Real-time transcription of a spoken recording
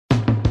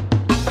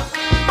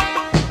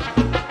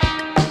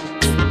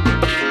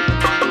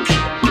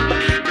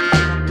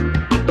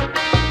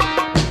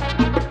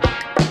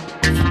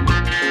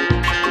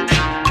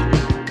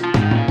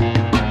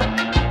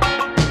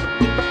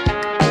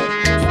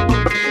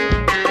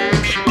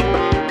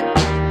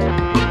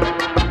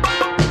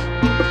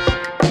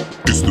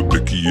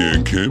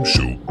Cam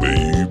Show,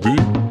 baby.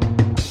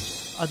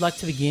 I'd like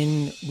to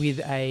begin with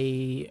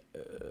a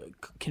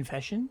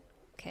confession.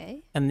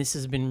 Okay. And this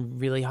has been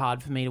really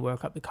hard for me to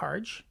work up the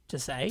courage to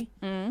say.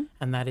 And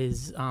that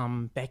is,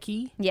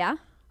 Becky, Yeah.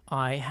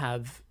 I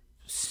have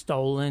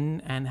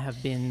stolen and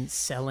have been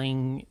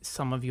selling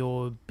some of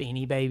your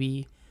Beanie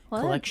Baby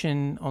What?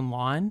 collection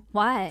online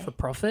Why? for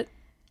profit.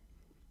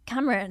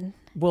 Cameron.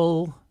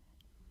 Well,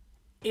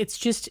 it's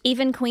just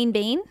Even Queen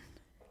Bean?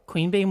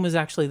 Queen Bean was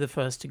actually the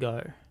first to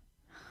go.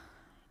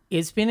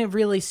 It's been a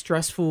really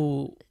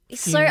stressful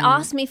So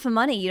ask me for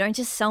money. You don't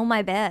just sell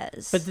my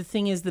bears. But the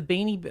thing is,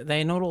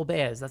 they're not all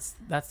bears.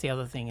 That's the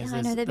other thing. Is I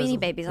know they're there's Beanie a-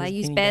 Babies. I there's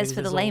use Beanie bears Babies, for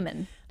the there's all-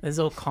 layman. There's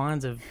all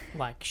kinds of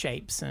like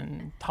shapes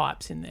and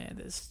types in there.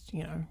 There's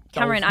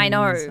Cameron, I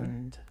know. dolphins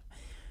and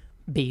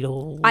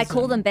beetles. I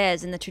call and- them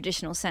bears in the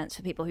traditional sense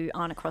for people who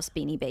aren't across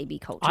Beanie Baby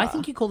culture. I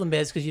think you call them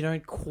bears because you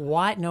don't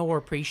quite know or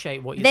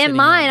appreciate what you're. they're sitting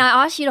mine. on.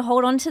 I asked you to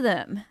hold on to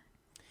them.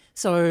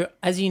 So,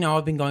 as you know,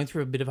 I've been going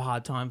through a bit of a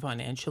hard time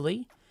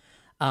financially.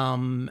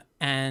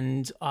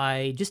 And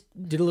I just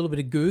did a little bit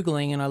of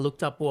Googling and I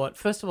looked up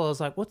first of all, I was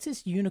like, what's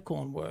this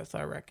unicorn worth,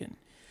 I reckon,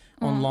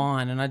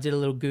 online? And I did a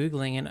little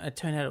Googling and it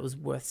turned out it was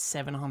worth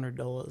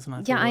 $700. And I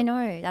Yeah, thought, I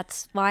know.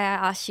 That's why I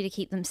asked you to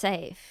keep them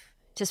safe.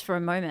 Just for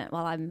a moment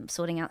while I'm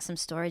sorting out some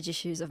storage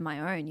issues of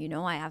my own. You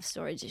know I have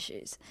storage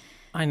issues.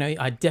 I know,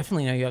 I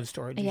definitely know you have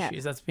storage Yeah,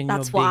 issues. That's been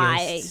That's your why.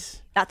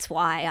 biggest. That's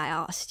why I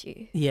asked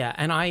you. Yeah,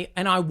 and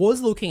I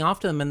was looking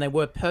after them and they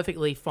were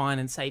perfectly fine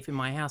and safe in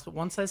my house. But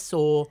once I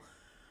saw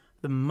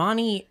the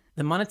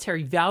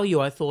monetary value,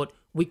 I thought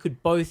we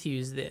could both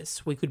use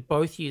this. We could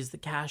both use the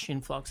cash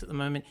influx at the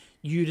moment.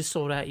 You to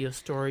sort out your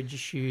storage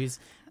issues,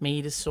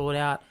 me to sort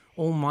out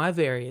all my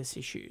various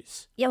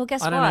issues. Yeah, well,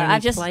 guess I what? don't own any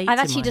I've plates in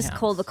actually my just house.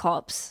 called the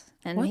cops,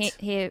 and What?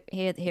 here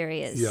he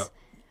is. Yeah.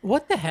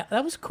 What the hell?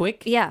 That was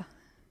quick. Yeah.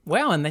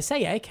 Wow, and they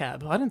say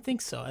ACAB. I don't think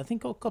so. I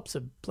think all cops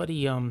are bloody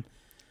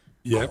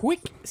Yeah.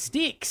 quick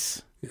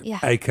sticks. Yeah.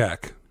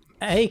 ACAC.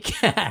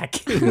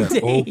 ACAC. Yeah,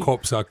 all indeed.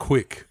 cops are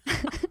quick.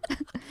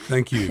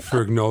 Thank you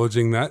for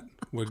acknowledging that.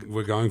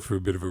 We're going for a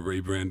bit of a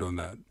rebrand on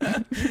that.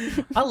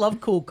 I love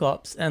cool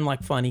cops and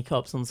like funny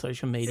cops on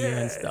social media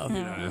and stuff.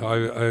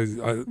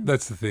 I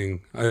that's the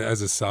thing.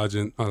 As a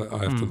sergeant, I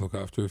have to look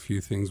after a few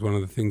things. One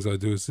of the things I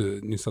do is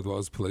the New South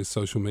Wales Police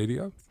social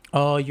media.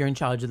 Oh, you're in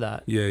charge of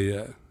that.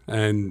 Yeah.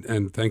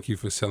 And thank you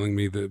for selling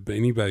me the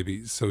Beanie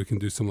Babies so we can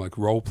do some like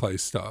role play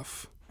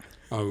stuff.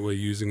 We're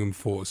using them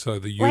for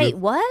Wait,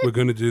 what? We're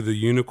going to do the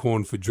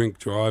unicorn for drink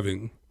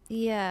driving.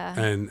 Yeah.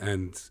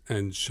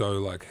 and show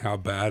like how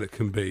bad it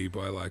can be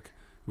by like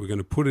we're going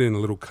to put it in a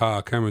little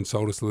car. Cameron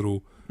sold us a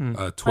little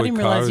I toy didn't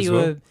car realize as you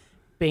well. were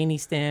Beanie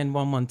Stand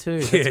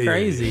 112. That's Yeah.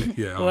 crazy.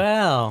 Yeah.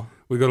 Wow.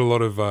 We got a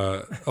lot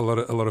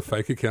of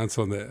fake accounts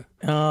on there.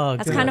 Oh,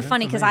 That's good. kind of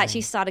funny because I amazing.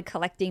 actually started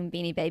collecting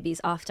Beanie Babies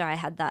after I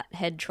had that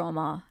head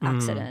trauma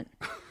accident.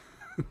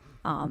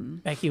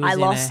 Becky was I in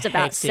lost a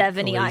about hectic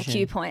 70 collision.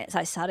 IQ points.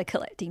 I started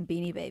collecting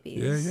Beanie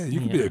Babies. Yeah. You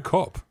could be a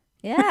cop.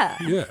 Yeah.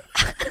 Yeah.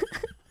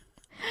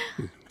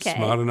 Okay.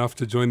 Smart enough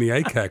to join the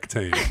ACAC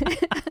team.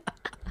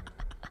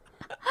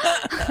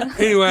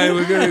 Anyway,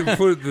 we're going to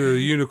put the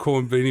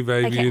unicorn Beanie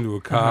Baby Okay. into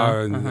a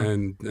car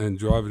and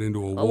drive it into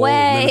a wall,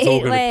 and then it's all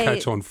going Wait. to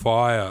catch on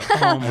fire.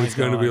 and it's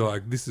going to be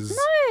like, this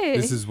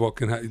is what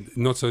can happen.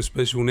 Not so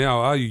special now,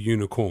 are you,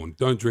 unicorn?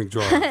 Don't drink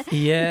drive.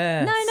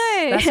 Yes.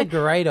 No. That's a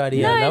great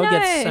idea. No, that would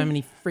get no. so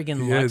many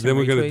friggin' Yeah, likes then and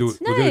we're going to do retweets.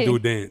 it. We're going to No. do a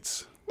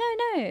dance.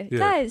 No, Yeah.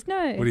 guys,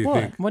 no. What do you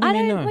What? think? What do I you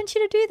mean don't no? want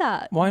you to do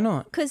that Why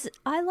not? because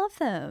I love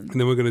them. And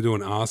then we're going to do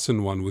an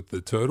arson one with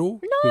the turtle.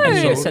 No. And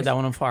you Sure. set that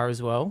one on fire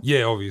as well.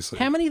 Yeah, obviously.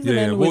 How many of them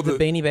yeah, ended well, with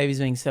the Beanie Babies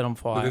being set on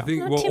fire? The thing,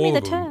 Not well, Timmy all the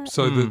of them. Tur-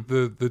 So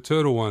the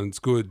turtle one's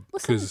good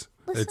because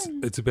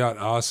listen. it's about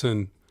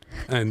arson,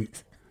 and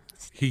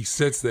he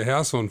sets the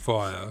house on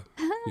fire.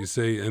 You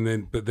see,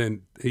 but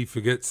then he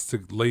forgets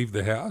to leave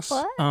the house,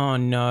 What? Oh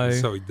no.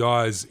 so he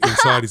dies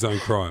inside his own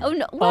crime. Oh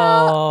no!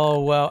 Well, Oh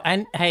well,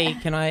 and hey,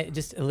 can I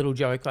just a little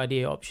joke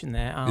idea option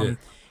there? Yeah.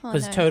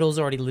 Because no. turtles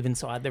already live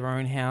inside their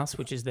own house,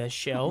 which is their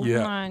shell.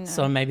 Yeah. no.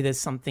 So maybe there's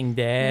something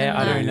there.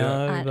 I don't Yeah.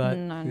 know, but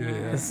no. Yeah.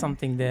 there's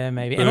something there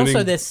maybe. And also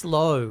Burning- they're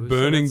slow. so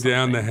Burning that's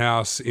down the something.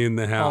 house in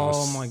the house.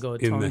 Oh my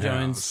god, in Tom the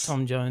Jones. house.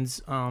 Tom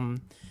Jones.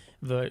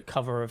 The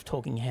cover of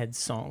Talking Heads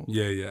song.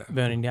 Yeah.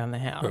 Burning down the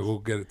house. But we'll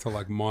get it to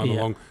like mime Yeah.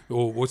 along.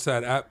 Or what's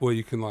that app where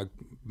you can like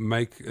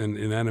make an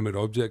inanimate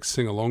object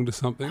sing along to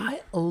something?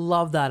 I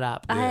love that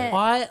app. Yeah.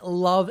 I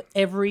love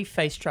every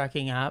face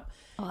tracking app.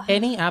 Oh.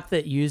 Any app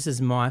that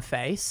uses my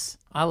face,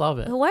 I love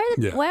it.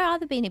 Yeah. Where are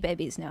the Beanie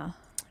Babies now?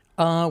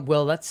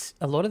 Well, that's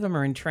a lot of them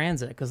are in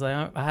transit because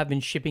I have been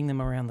shipping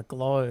them around the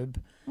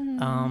globe,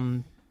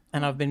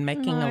 and I've been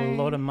making a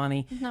lot of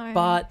money. No.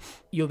 But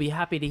you'll be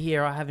happy to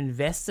hear I have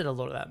invested a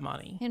lot of that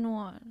money In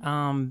what?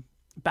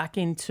 back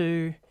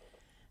into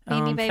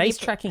Beanie Baby face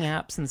tracking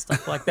apps and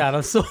stuff like that.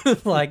 I've sort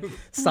of like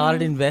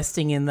started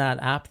investing in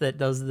that app that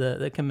does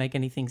that can make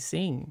anything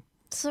sing,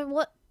 So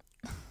what?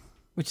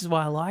 which is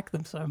why I like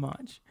them so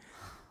much.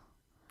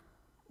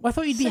 I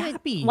thought you'd be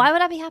happy. Why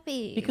would I be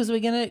happy? Because we're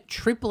going to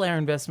triple our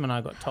investment,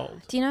 I got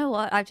told. Do you know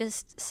what? I've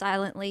just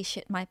silently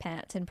shit my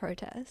pants in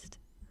protest.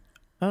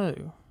 Oh.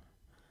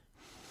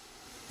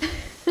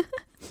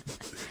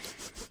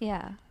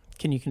 Yeah.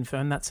 Can you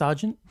confirm that,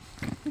 Sergeant?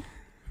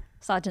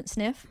 Sergeant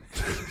Sniff.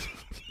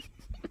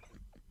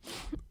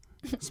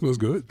 Smells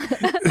good.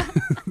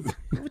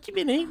 What you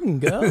been eating,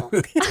 girl?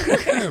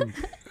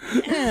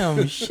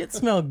 Damn, shit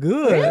smell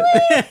good.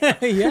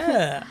 Really?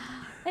 Yeah.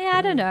 Yeah,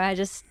 I don't know. I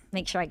just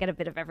make sure I get a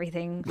bit of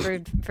everything.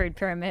 Food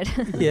pyramid.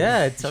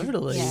 Yeah,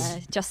 totally. Yeah,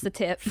 just the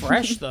tip.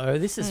 Fresh though.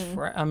 This is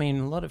I mean,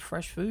 a lot of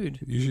fresh food.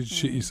 You should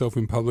shit yourself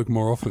in public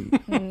more often.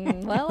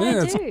 Well, Yeah, I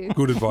that's do.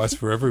 good advice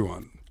for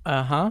everyone.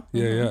 Uh-huh.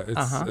 Yeah.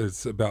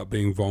 It's about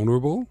being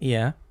vulnerable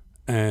Yeah.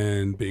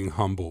 and being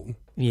humble.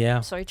 Yeah.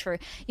 So true.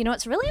 You know,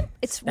 it's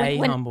Stay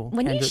humble.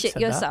 when you Kendrick shit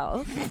said that.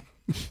 yourself.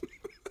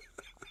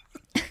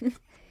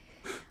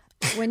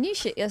 When you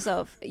shit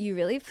yourself, you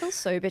really feel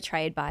so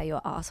betrayed by your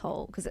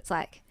asshole because it's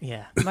like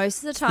Yeah. most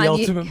of the The time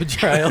ultimate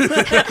betrayal.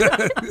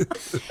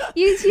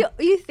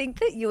 you think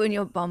that you and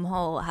your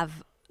bumhole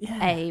have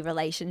a You're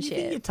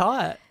relationship.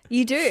 tight.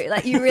 You do.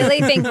 Like you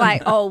really think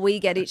like, oh, we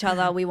get each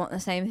other, we want the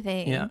same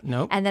thing. Yeah,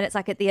 nope. And then it's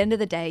like at the end of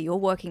the day, you're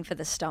working for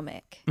the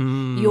stomach.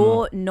 Mm.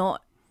 You're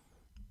not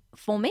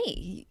for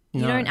me.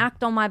 You No. don't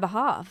act on my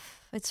behalf.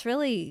 It's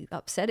really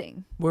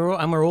upsetting. We're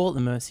all at the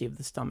mercy of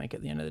the stomach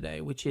at the end of the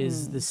day, which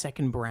is the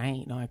second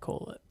brain, I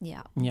call it.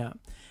 Yeah. Yeah.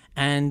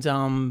 And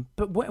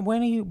but why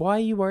are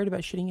you worried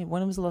about shitting it?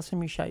 When was the last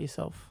time you shat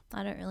yourself?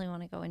 I don't really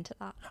want to go into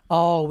that.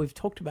 Oh, we've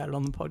talked about it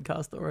on the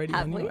podcast already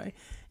Have we? anyway.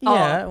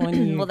 Yeah, Oh.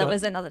 when you Well, there got-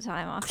 was another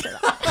time after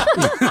that.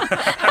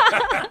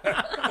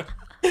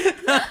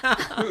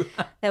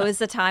 There was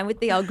the time with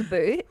the Ugg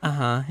boot.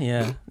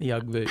 yeah, the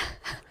Ugg boot.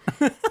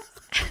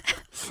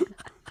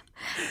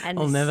 And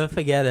I'll never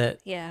forget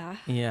it. Yeah.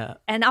 Yeah.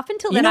 And up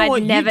until You then, know I'd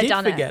what? never you did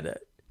done forget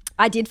it.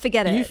 I did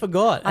forget it. You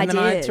forgot. I And then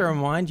I had did. to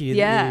remind you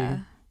Yeah.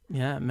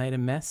 that you made a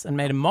mess and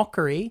made a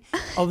mockery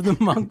of the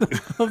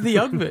of the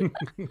Ugg boot.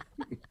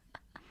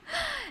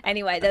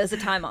 Anyway, there was a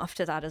time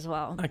after that as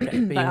well. Okay,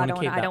 but But you I wanna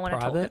don't keep I that don't want to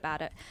talk private?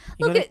 about it.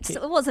 You Look,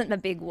 gotta it wasn't a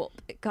big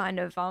whoop. It kind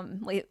of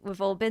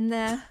we've all been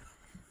there.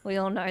 We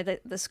all know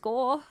the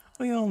score,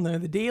 We all know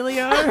the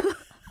dealio.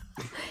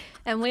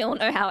 and we all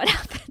know how it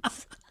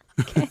happens.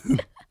 Okay.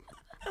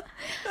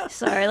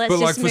 So let's But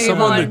like just for move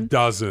someone on. that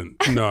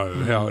doesn't know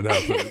how it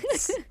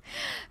happens,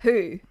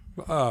 Who?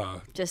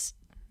 ah, Just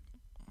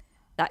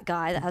that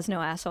guy that has no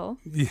asshole.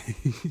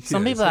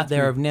 Some people out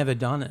there have never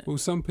done it. Well,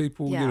 some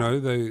people, Yeah. you know,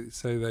 they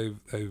say they've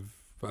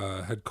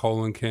had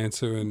colon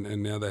cancer and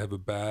now they have a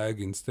bag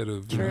instead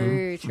of. You know,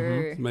 True,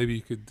 true. maybe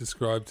you could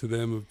describe to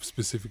them a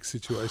specific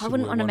situation. I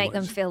wouldn't where want to one make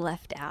them might- feel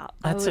left out.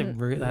 That's I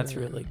wouldn't- that's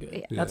really good.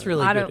 Yeah. That's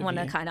really I good don't of want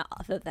to you. kind of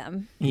other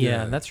them. Yeah,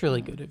 Yeah. that's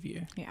really good of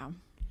you. Yeah,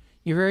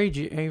 You're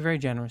a very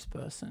generous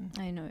person,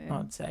 I know.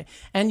 I'd say.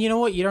 And you know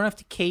what? You don't have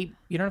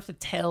to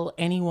tell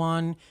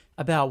anyone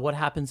about what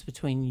happens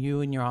between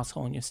you and your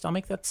asshole and your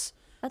stomach. That's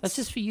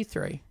just for you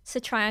three. It's a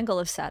triangle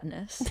of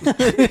sadness.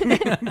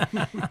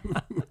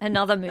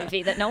 Another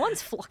movie that no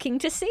one's flocking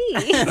to see.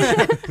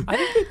 I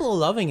think people are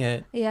loving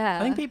it. Yeah.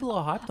 I think people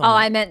are hyped on Oh,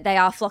 it. I meant they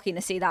are flocking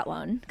to see that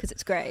one because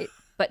it's great.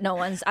 But no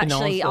one's no one's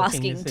actually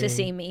flocking to asking to see-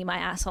 see me, my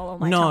asshole, or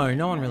my No, tummy.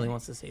 no one really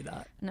wants to see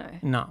that. No.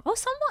 No. Well,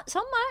 some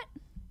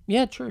might.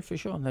 Yeah, true, for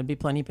sure. There'd be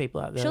plenty of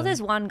people out there. Sure,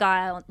 there's one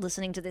guy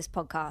listening to this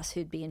podcast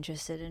who'd be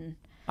interested in.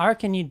 I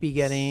reckon you'd be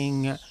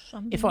getting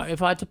if I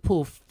had to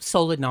pull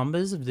solid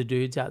numbers of the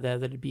dudes out there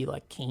that'd be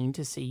like keen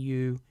to see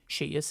you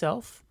shit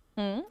yourself,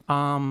 or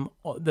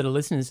that are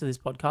listeners to this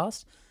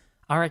podcast.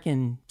 I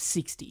reckon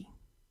 60.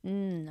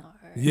 No.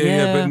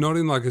 Yeah, but Yeah. not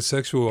in like a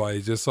sexual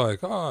way. Just like,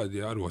 oh,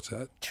 yeah, I'd watch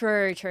that.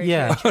 True, true,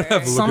 Yeah. true, true.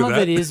 Have a look Some at of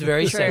that. it is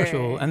very True.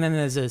 sexual, and then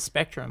there's a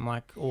spectrum,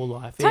 like all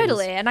life is.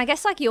 Totally. And I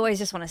guess like you always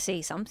just want to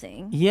see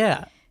something.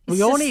 Yeah, we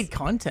It's all just- need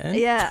content.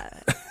 Yeah.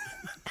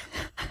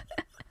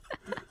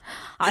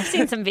 I've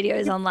seen some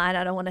videos online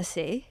I don't want to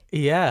see.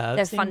 Yeah, I've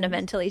They've seen-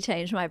 fundamentally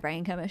changed my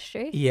brain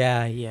chemistry.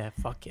 Yeah,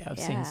 fuck yeah. I've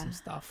seen Yeah. some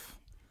stuff.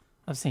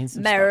 I've seen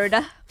some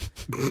Murder.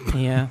 stuff.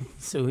 Yeah,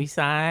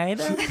 suicide.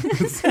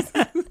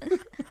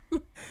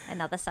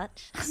 Another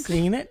such.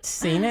 Seen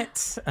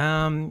it.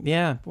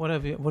 Yeah. What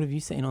have you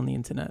seen on the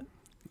internet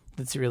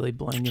that's really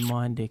blown your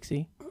mind,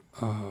 Dixie?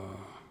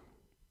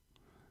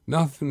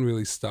 Nothing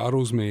really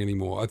startles me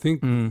anymore. I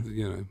think, Mm.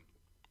 you know,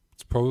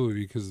 it's probably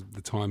because of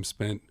the time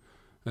spent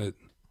at,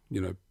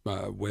 you know,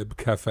 web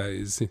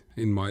cafes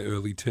in my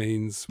early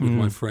teens with Mm.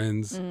 my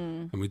friends.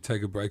 And we'd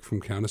take a break from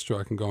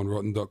Counter-Strike and go on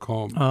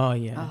rotten.com. Oh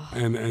yeah.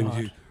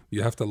 and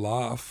you have to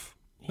laugh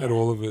at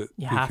all of it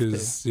You have to.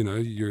 because, you know,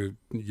 you're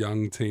a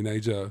young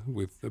teenager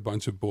with a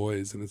bunch of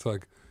boys. And it's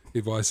like,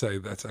 if I say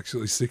that's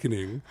actually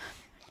sickening,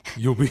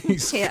 you'll be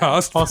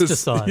cast for-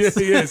 Ostracized.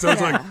 Yeah. So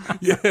it's like,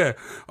 yeah,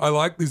 I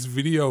like this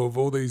video of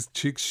all these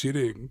chicks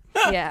shitting.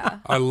 Yeah.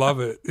 I love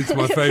it. It's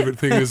my favorite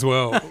thing as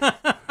well.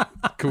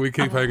 Can we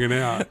keep hanging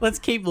out? Let's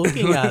keep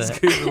looking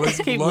at it. Let's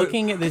keep load-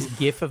 looking at this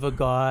gif of a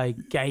guy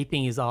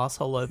gaping his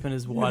asshole open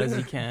as wide as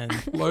he can.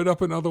 Load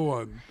up another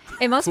one.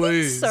 It must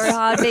Please. be so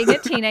hard being a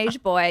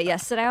teenage boy.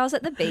 Yesterday I was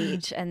at the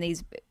beach and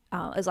it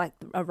was like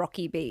a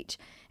rocky beach,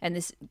 and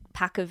this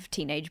pack of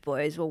teenage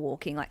boys were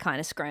walking, like kind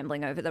of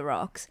scrambling over the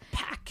rocks.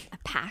 A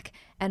pack.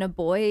 And a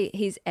boy,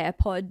 his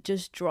AirPod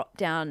just dropped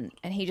down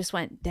and he just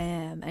went,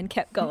 damn, and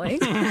kept going.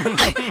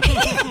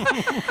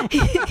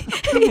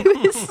 He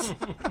was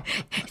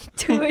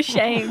too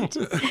ashamed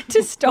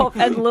to stop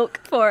and look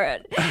for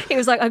it. He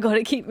was like, I got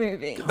to keep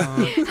moving.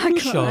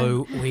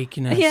 Show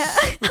weakness. Yeah.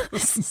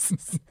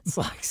 It's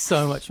like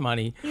so much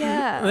money.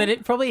 Yeah. But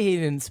it probably he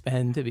didn't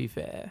spend, to be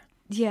fair.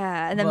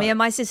 Yeah, and then me and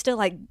my sister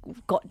like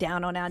got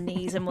down on our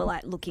knees and were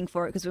like looking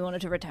for it because we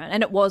wanted to return,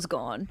 and it was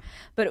gone.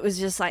 But it was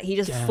just like he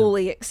just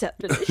fully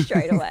accepted it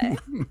straight away.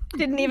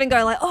 Didn't even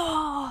go like,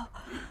 oh,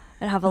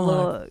 and have a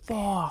look.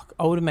 Fuck.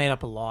 I would have made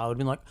up a lie. I would have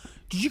been like,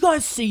 did you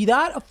guys see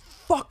that? A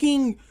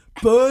fucking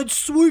bird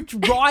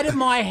swooped right at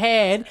my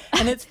head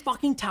and its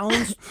fucking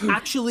talons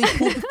actually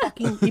pulled the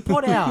fucking hip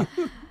pod out.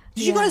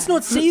 Did you guys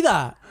not see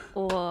that?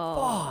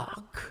 Whoa,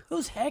 Fuck. It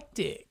was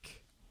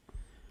hectic.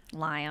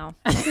 liar!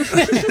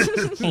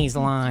 He's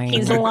lying.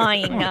 He's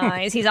lying,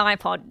 guys. His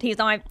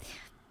iPod.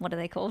 What are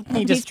they called?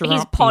 He just his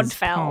dropped pod his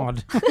fell,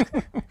 pod.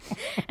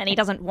 and he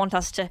doesn't want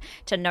us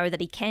to know that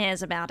he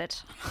cares about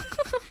it.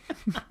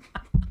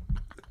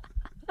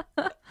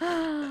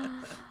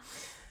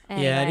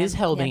 Yeah, it is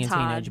hell being a it's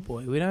hard. teenage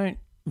boy. We don't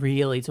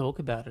really talk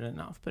about it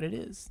enough, but it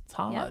is. It's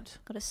hard. Yep.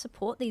 Got to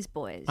support these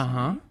boys.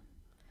 Uh-huh.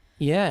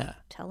 Yeah.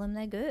 Tell them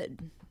they're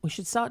good. We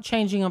should start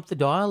changing up the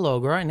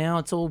dialogue. Right now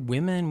it's all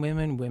women,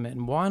 women,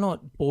 women. Why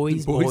not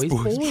boys, boys, Boys,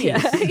 boys? boys. Yeah,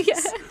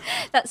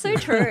 that's so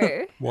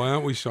true. Why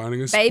aren't we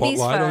shining a Babies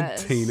spotlight on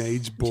first.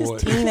 teenage boys?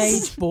 Just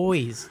teenage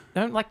boys.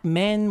 Don't like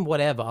men,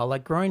 whatever.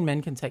 Like grown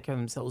men can take care of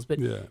themselves, but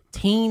Yeah.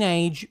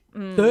 teenage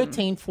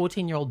 13,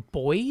 14-year-old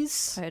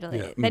boys? Totally.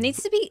 Yeah. There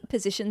needs to be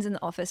positions in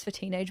the office for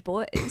teenage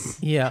boys.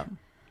 Yeah.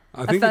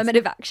 I think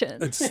Affirmative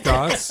action. it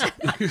starts.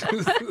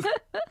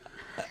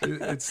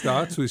 It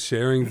starts with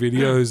sharing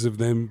videos of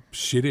them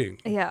shitting.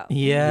 Yeah.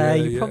 Yeah, Yeah,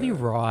 you're yeah. probably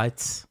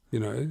right. You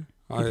know,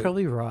 You're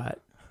probably right.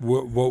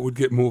 what would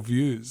get more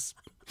views,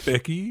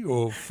 Becky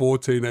or 4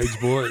 teenage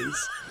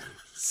boys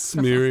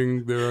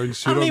smearing their own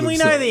shit I on mean, we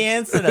themselves? know the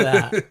answer to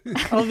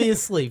that.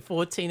 Obviously,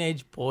 4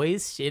 teenage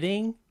boys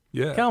shitting.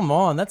 Yeah. Come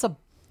on, that's a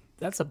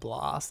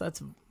blast.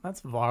 That's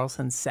viral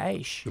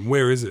sensation. And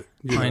where is it?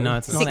 You I know,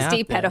 it's not 60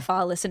 out there.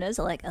 pedophile listeners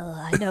are like, oh,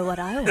 I know what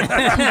I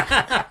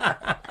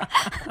want.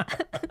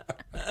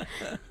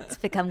 It's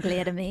become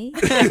clear to me.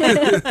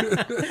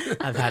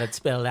 I've had it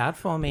spelled out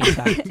for me. In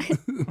fact.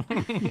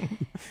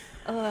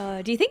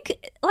 Do you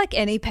think like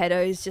any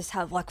pedos just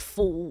have like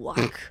full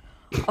like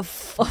a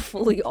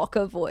fully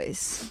ocker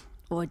voice?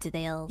 Or do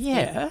they all?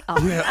 Yeah. I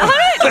don't know.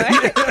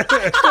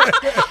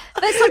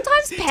 But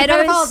sometimes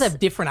Pedophiles pedos. have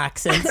different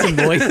accents and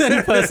voice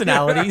and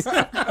personalities.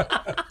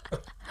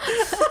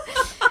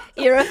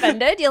 You're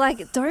offended. You're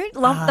like, don't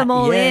lump them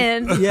all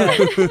in. Yeah,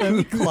 don't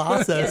be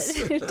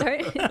classist.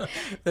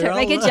 don't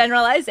make a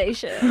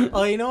generalization.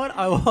 Oh, you know what?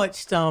 I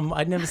watched.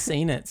 I'd never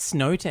seen it.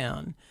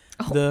 Snowtown,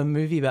 the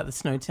movie about the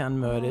Snowtown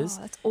murders.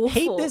 that's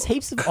awful. There's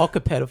heaps of ocker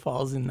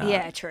pedophiles in that.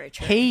 Yeah, true.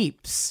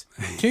 Heaps.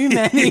 Too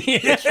many.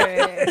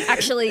 True.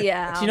 Actually,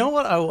 yeah. Do you know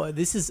what?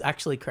 This is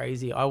actually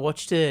crazy. I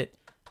watched it.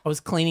 I was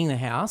cleaning the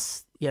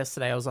house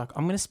yesterday. I was like,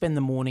 I'm going to spend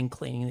the morning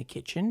cleaning the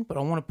kitchen, but I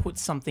want to put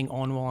something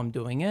on while I'm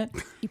doing it.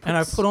 And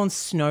I put on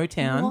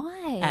Snowtown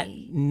Why? at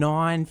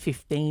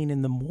 9:15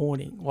 in the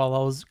morning while I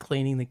was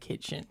cleaning the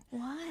kitchen.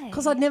 Why?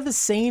 Because I'd never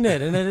seen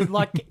it, and it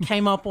like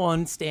came up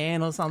on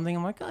Stan or something.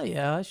 I'm like, oh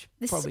yeah, I should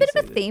This is a probably bit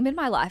of a see theme in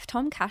my life.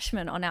 Tom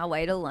Cashman on our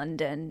way to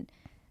London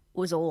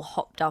was all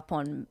hopped up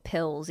on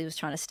pills. He was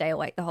trying to stay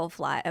awake the whole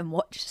flight and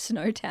watch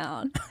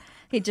Snowtown.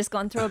 He'd just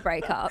gone through a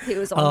breakup. He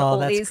was on all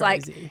that's these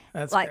crazy.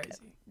 That's like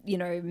crazy. you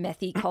know,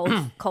 methy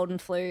cold and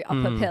flu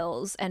upper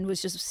pills, and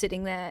was just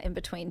sitting there in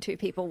between two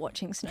people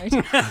watching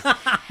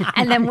Snowtown.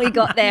 And then we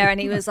got there and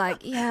he was like,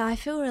 yeah, I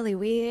feel really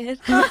weird.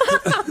 Feel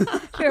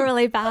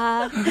really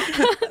bad.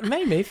 It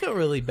made me feel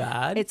really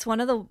bad. It's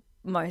one of the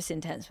most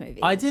intense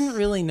movies. I didn't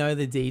really know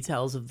the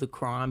details of the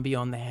crime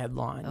beyond the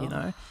headline, you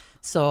know?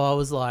 So I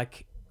was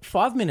like,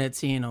 5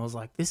 minutes in, I was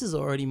like, this is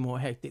already more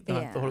hectic than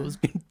I thought it was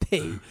going to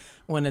be.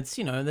 When it's,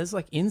 you know, there's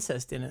like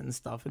incest in it and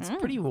stuff. It's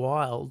pretty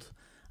wild.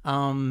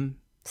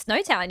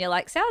 Snowtown, you're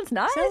like, sounds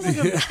nice.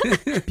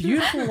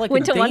 Beautiful, like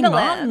Winter a Dean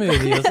Martin Wonderland.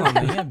 movie or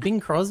something. Yeah, Bing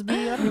Crosby,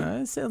 I don't know.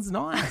 It sounds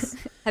nice.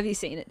 Have you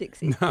seen it,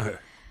 Dixie?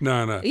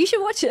 No. You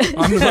should watch it.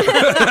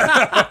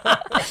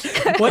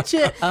 Watch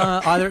it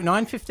either at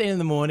 9:15 in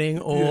the morning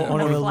or on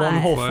a long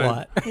haul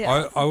flight.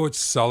 I watched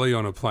Sully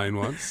on a plane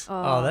once.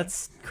 Oh,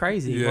 that's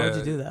crazy. Yeah. Why'd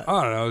you do that?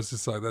 I don't know. I was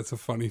just like, that's a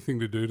funny thing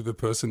to do to the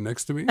person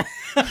next to me.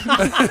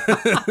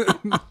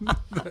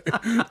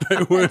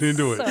 They weren't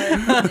into it.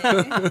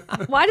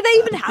 Funny. Why do they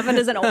even have it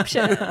as an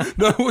option?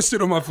 No, I watched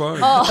it on my phone.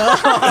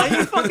 Oh,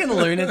 you fucking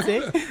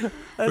lunatic.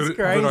 That's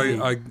crazy.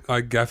 But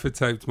I gaffer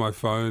taped my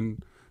phone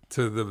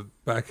to the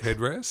back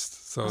headrest.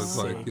 So it's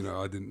Oh. like,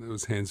 I didn't, it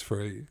was hands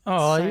free.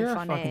 Oh, So you're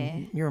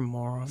funny. a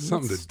moron.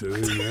 Something to do,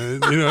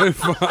 man.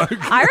 Fuck.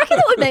 I reckon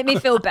it would make me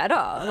feel better,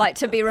 like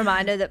to be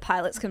reminded that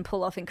pilots can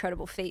pull off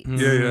incredible feats.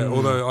 Yeah.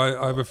 Although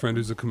I have a friend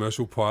who's a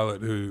commercial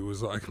pilot who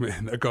was like,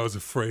 man, that guy was a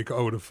freak. I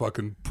would have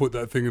fucking put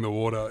that thing in the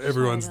water.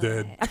 Everyone's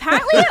dead.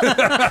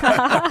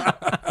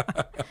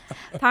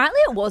 Apparently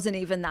it wasn't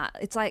even that.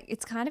 It's like,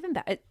 it's kind of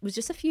it was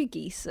just a few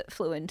geese that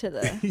flew into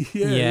the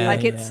Yeah.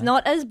 like it's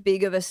not as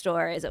big of a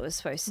story as it was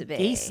supposed to be.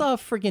 Geese are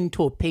friggin'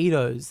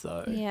 torpedoes,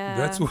 though. Yeah.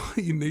 That's why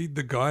you need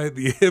the guy at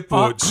the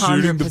airport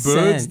shooting the 100%.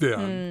 birds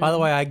down. By the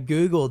way, I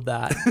googled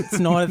that. It's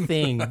not a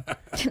thing,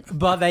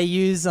 but they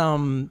use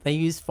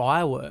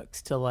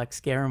fireworks to like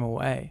scare them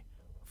away.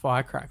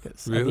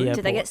 Firecrackers. at the Really? Did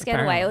they get airport, scared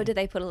away, or apparently. did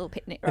they put a little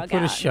picnic rug Put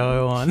out? a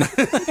show on,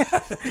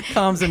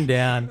 calms them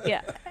down.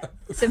 Yeah.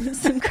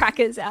 Some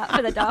crackers out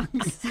for the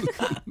ducks.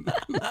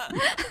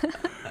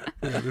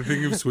 Yeah, the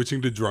thing of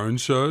switching to drone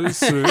shows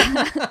soon.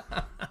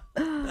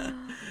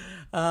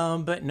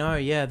 But no,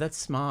 yeah, that's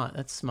smart.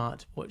 That's smart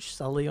to watch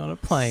Sully on a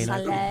plane. I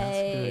think that's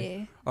good.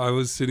 Sully. I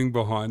was sitting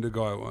behind a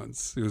guy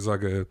once. He was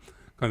like a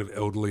kind of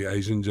elderly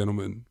Asian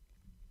gentleman,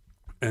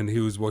 and he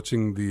was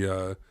watching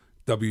the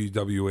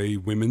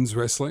WWE women's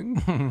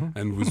wrestling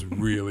and was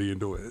really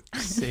into it.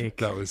 Sick.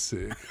 That was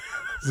sick.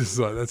 It's just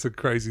like, that's a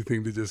crazy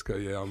thing to just go,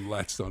 yeah, I'm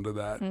latched onto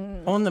that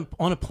On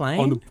a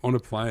plane. on a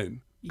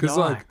plane, because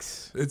like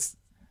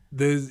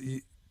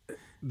Yikes.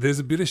 there's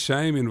a bit of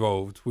shame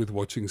involved with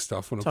watching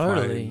stuff on a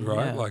Totally, plane,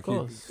 right? yeah, of Like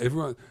course.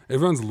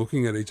 everyone's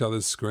looking at each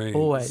other's screens.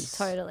 Always.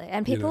 Totally.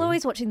 And people are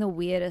always watching the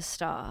weirdest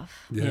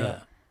stuff.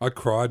 Yeah. I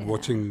cried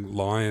watching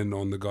Lion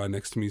on the guy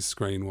next to me's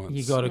screen once.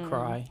 You gotta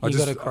cry. I You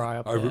just- gotta cry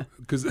up there.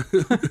 Because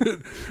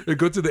it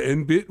got to the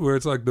end bit where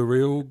it's like the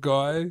real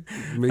guy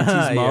meets his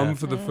Yeah. mum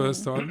for the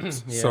first time.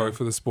 Sorry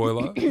for the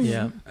spoiler.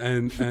 Yeah.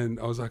 And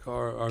I was like,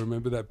 oh, I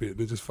remember that bit.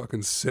 And it just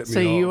fucking set me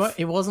So off.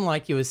 it wasn't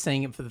like you were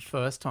seeing it for the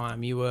first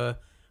time. You were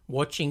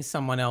watching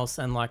someone else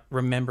and like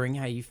remembering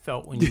how you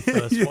felt when you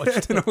first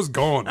watched and it. I was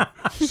gone.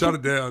 Shut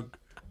it down.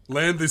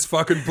 Land this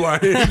fucking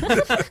plane.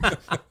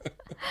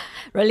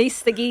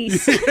 Release the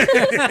geese.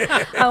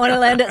 I want to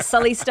land it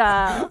Sully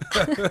style.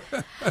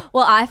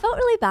 Well, I felt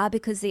really bad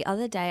because the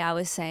other day I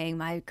was saying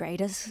my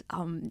greatest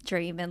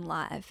dream in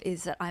life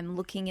is that I'm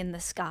looking in the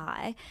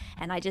sky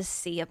and I just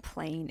see a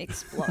plane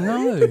explode.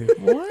 No,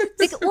 what?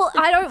 Well,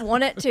 I don't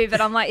want it to,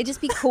 but I'm like, it'd just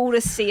be cool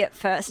to see it But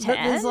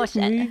firsthand. there's like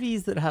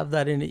movies that have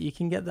that in it. You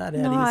can get that out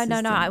of your No.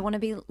 system. I want to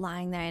be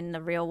lying there in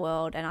the real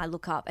world and I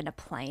look up and a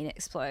plane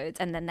explodes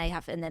and then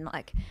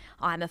like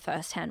I'm a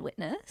first-hand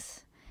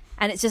witness.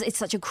 And it's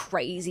such a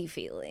crazy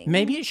feeling.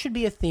 Maybe it should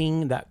be a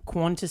thing that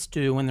Qantas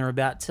do when they're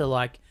about to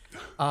like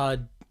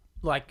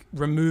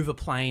remove a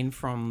plane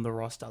from the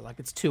roster. Like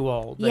it's too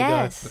old. They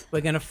Yes. go,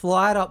 we're going to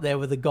fly it up there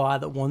with a guy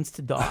that wants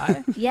to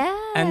die. Yeah.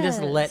 And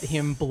just let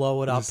him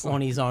blow it up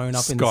on his own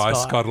up in the Sky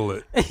sky. scuttle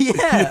it.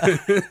 Yeah.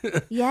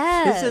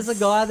 Yes. This is a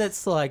guy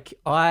that's like,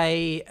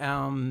 I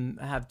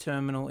have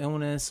terminal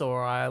illness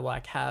or I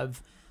like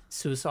have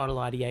suicidal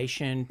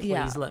ideation. Please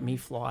Yeah. let me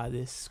fly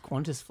this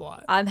Qantas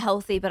flight. I'm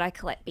healthy, but I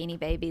collect Beanie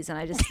Babies, and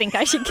I just think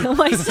I should kill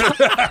myself.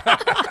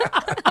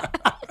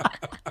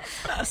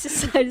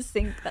 I just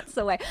think that's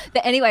the way.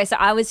 But anyway, so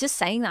I was just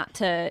saying that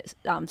to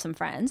some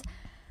friends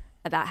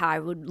about how I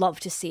would love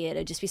to see it.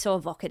 It'd just be so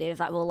evocative.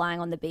 Like we were lying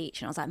on the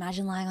beach, and I was like,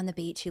 imagine lying on the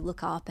beach, you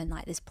look up, and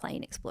like this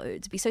plane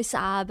explodes. It'd be so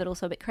sad, but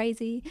also a bit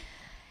crazy.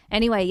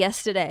 Anyway,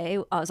 yesterday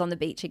I was on the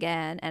beach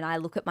again, and I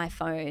look at my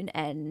phone,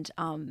 and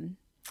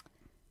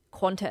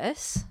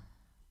Qantas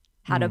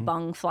had a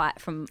bung flight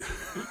from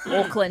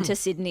Auckland to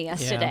Sydney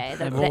yesterday. Yeah,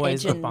 they've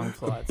always got bung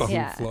flights. Bung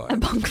yeah, flight. a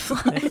bung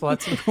flight. Their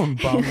flights have gone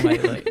bung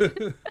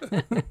lately.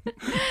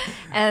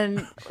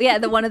 And yeah,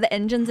 one of the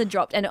engines had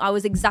dropped, and I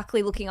was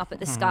exactly looking up at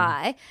the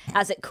sky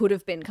as it could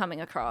have been coming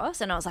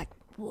across, and I was like,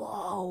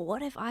 "Whoa,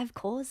 what if I've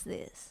caused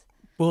this?"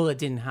 Well, it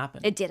didn't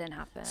happen. It didn't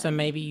happen. So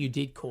maybe you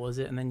did cause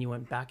it and then you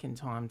went back in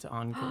time to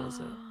uncause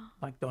it.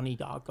 Like Donnie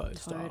Darko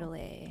style.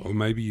 Totally, Or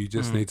maybe you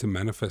just need to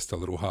manifest a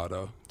little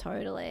harder.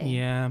 totally.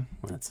 Yeah,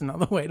 that's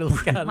another way to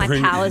look at My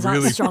it. powers aren't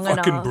really strong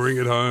fucking enough. bring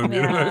it home.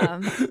 You know? Yeah,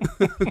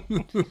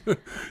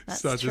 that's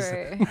Start true. just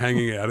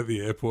hanging out at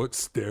the airport,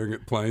 staring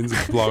at planes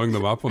and blowing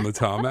them up on the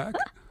tarmac.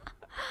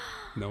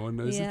 No one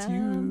knows it's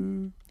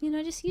you. You know,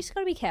 you just got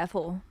to be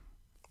careful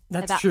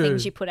That's about true.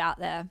 things you put out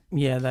there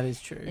Yeah, that is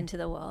true. into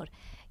the world.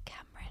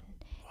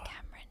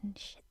 Cameron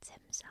shits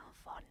himself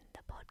on the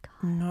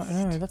podcast.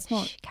 No, that's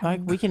not. Shh, Like,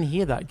 we can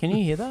hear that. Can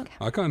you hear that?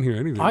 I can't hear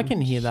anything. I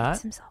can hear that.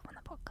 Shits himself on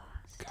the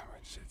podcast.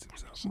 Cameron shits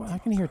himself. Well, I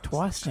can hear it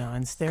twice now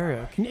in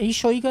stereo. Are you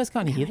sure you guys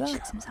can't hear that?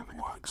 Shits himself on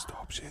the Won't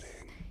stop shitting.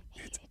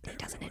 It's He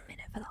doesn't admit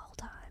it for the whole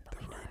time. But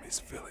the room is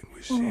filling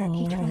with Oh. shit.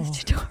 he tries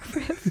to do a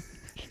riff.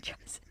 He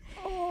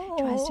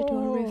tries to do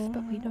a riff,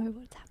 but we know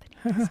what's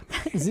happening.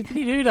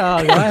 Zippity doo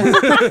dah, guys.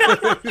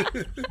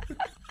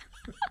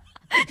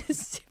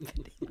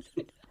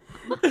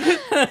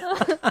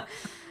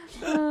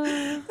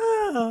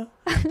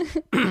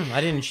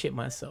 I didn't shit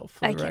myself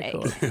for the Okay.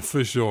 record.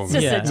 For sure.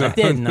 Just Yeah, a I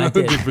didn't. I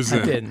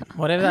 100%. didn't.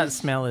 Whatever that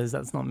smell is,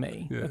 that's not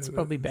me. That's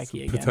probably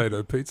Becky again.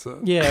 Potato pizza.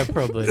 Yeah,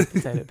 probably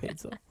potato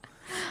pizza.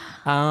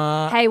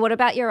 Hey, what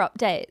about your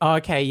update?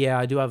 Okay, yeah,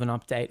 I do have an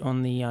update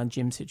on the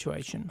gym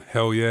situation.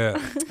 Hell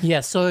yeah. Yeah,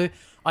 so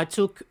I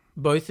took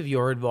both of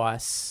your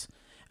advice.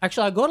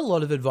 Actually, I got a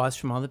lot of advice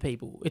from other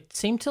people. It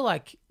seemed to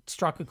like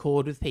struck a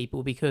chord with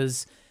people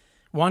because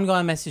one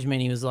guy messaged me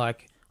and he was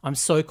like, I'm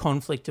so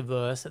conflict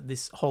averse that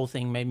this whole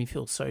thing made me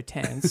feel so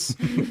tense.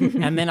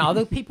 And then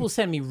other people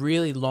sent me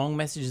really long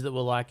messages that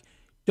were like,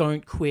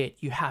 don't quit.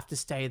 You have to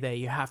stay there.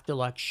 You have to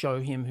like show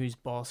him who's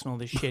boss and all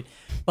this shit.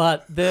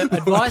 But the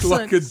advice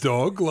like a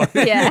dog. Like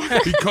Yeah.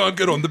 he can't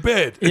get on the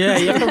bed. yeah,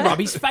 you have to rub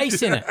his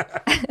face in it.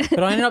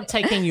 But I ended up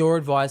taking your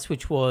advice,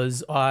 which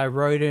was I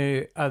wrote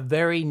a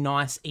very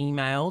nice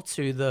email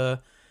to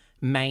the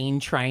main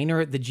trainer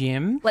at the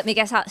gym. Let me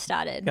guess how it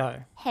started.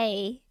 Go.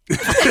 Hey.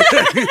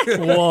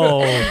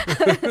 Whoa.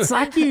 It's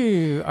like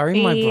you are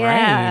in my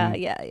Yeah,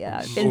 brain.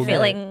 yeah. I've been Okay.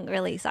 feeling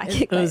really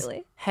psychic It was,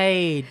 lately.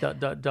 hey, ... And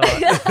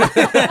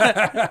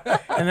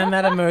then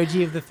that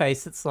emoji of the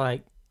face that's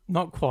like,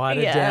 not quite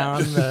a Yeah.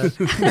 down,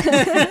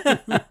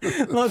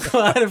 not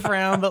quite a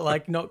frown, but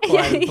like not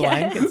quite a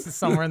blank. Yeah. It's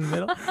somewhere in the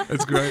middle.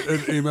 It's great.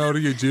 An email to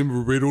your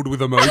gym riddled with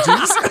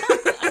emojis.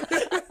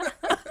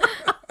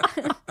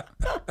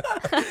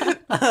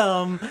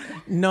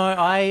 No,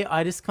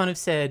 I just kind of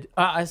said,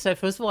 I said,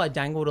 first of all, I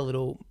dangled a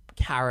little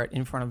carrot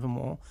in front of them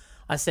all.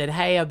 I said,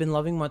 hey, I've been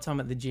loving my time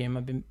at the gym.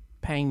 I've been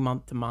paying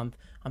month to month.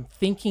 I'm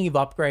thinking of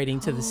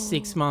upgrading to the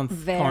 6-month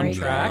Very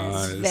contract good.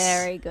 Nice.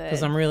 Very good.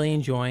 because I'm really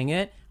enjoying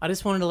it. I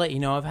just wanted to let you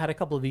know I've had a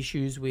couple of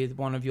issues with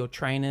one of your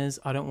trainers.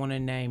 I don't want to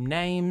name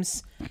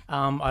names.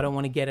 I don't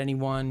want to get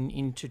anyone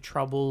into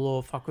trouble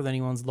or fuck with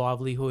anyone's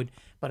livelihood.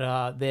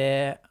 But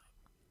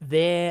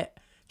their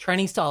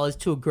training style is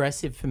too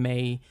aggressive for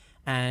me.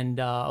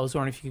 And I was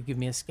wondering if you could give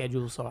me a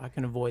schedule so I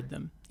can avoid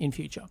them in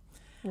future.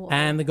 Whoa.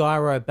 And the guy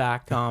wrote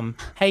back,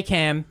 hey,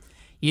 Cam,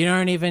 you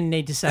don't even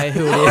need to say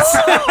who it is.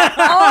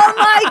 Oh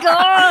my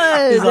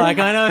god! He's like,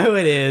 I know who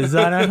it is.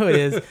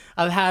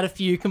 I've had a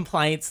few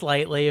complaints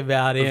lately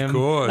about him. Of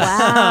course.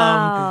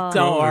 Wow.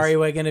 Don't course. worry,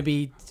 we're going to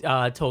be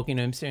talking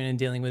to him soon and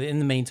dealing with it. In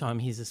the meantime,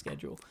 here's a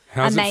schedule.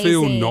 How's it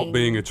feel Amazing. not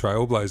being a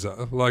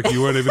trailblazer? Like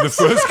you weren't even the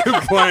first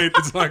complaint.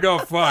 It's like, oh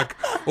fuck,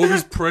 all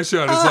this pressure.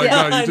 And it's like,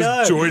 Yeah, no, I you're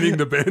just know. joining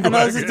the And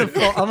I was just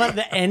bandwagon. I'm at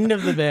the end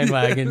of the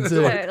bandwagon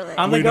too. Totally.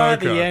 I'm the We guy know, at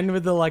the Carl. end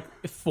with the like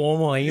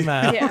formal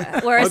email. Yeah.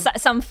 Whereas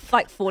some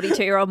like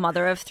 42-year-old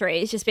mother of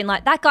three has just been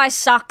like, that guy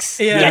sucks.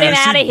 Yeah. Get him she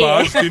out of here.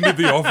 barged into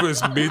the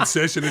office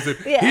mid-session and said,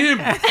 him,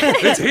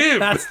 it's him.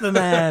 That's the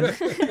man.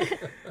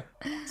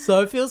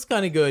 So it feels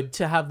kind of good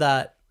to have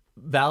that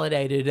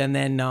validated, and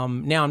then now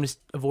I'm just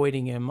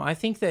avoiding him. I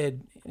think that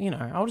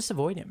I'll just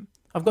avoid him.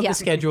 I've got Yeah. the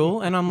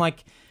schedule, and I'm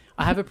like,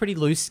 I have a pretty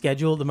loose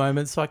schedule at the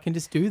moment, so I can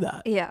just do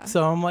that. Yeah.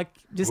 So I'm like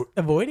just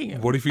avoiding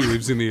him. What if he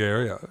lives in the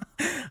area?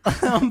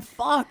 I'm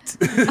fucked.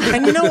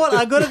 And you know what?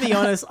 I got to be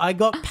honest. I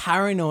got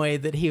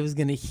paranoid that he was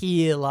going to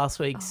hear last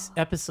week's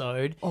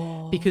episode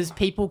because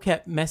people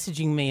kept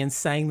messaging me and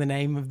saying the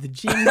name of the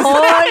gym.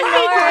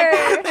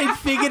 Oh They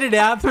figured it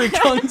out through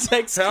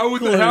context. How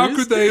clues.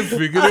 could they have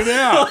figured it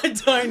out? I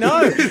don't know.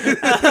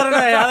 I don't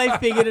know how they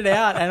figured it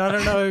out, and I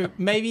don't know.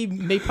 Maybe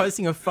me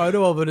posting a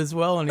photo of it as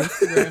well on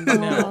Instagram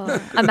now.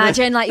 no!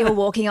 Imagine like you're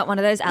walking up one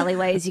of those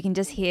alleyways, you can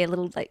just hear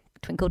little like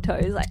twinkle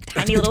toes, like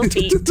tiny little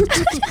feet.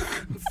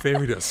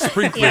 Fairy dust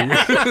sprinkling.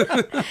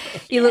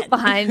 You look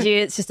behind you,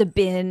 it's just a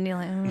bin. You're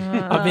like,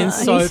 oh, I've been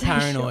so he's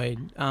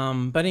paranoid.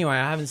 But anyway,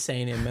 I haven't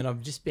seen him, and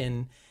I've just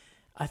been.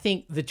 I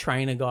think the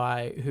trainer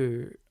guy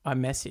who I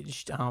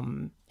messaged,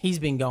 he's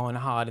been going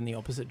hard in the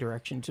opposite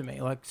direction to me.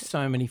 Like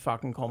so many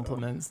fucking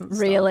compliments. And stuff.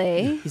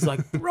 Really? He's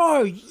like,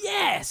 bro,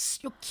 yes,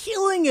 you're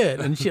killing it,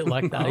 and shit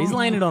like that. He's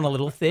laying it on a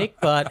little thick,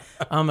 but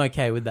I'm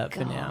okay with that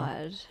for now.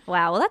 God.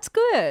 Wow. Well, that's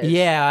good.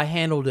 Yeah, I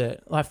handled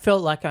it. I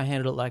felt like I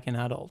handled it like an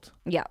adult.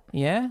 Yeah.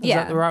 Yeah? Is Yeah.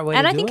 that the right way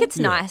and to I do think it? it's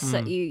nice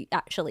that you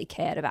actually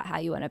cared about how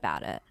you went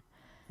about it.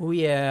 Well,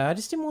 yeah, I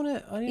just didn't want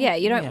to. Yeah,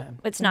 you don't.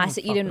 It's I nice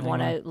that you didn't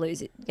want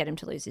to get him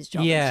to lose his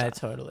job. and Yeah, stuff.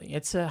 totally.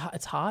 It's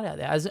hard out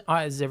there.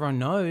 As everyone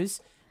knows,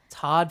 it's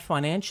hard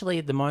financially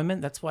at the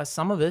moment. That's why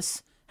some of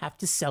us have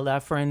to sell our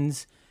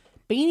friends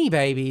Beanie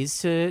Babies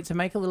to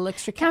make a little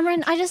extra cash.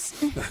 Cameron,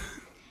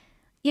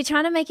 you're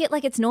trying to make it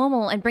like it's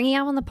normal and bringing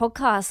up on the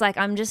podcast. Like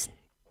I'm just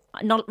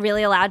not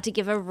really allowed to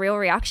give a real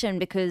reaction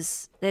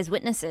because there's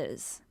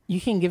witnesses.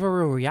 You can give a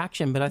real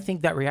reaction, but I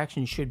think that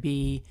reaction should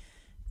be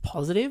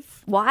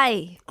positive.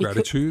 Why?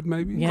 Gratitude,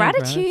 maybe? Yeah,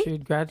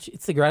 Gratitude? Gratitude.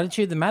 It's the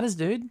gratitude that matters,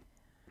 dude.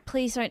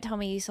 Please don't tell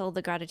me you sold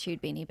the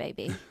gratitude Beanie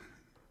Baby.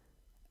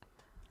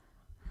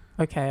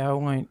 Okay, I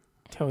won't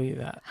tell you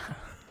that.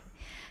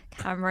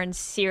 Cameron,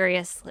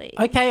 seriously.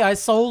 Okay, I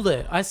sold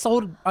it. I've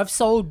sold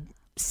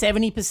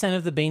 70%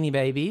 of the Beanie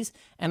Babies,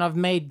 and I've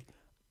made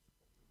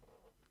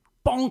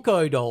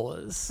bonko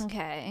dollars.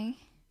 Okay.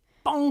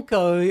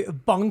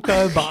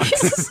 Bonko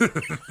bucks.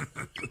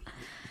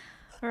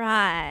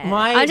 Right.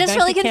 My I'm just bank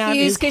really account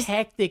confused is because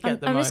hectic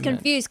at the I'm just moment.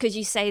 confused because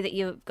you say that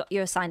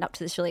you're signed up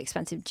to this really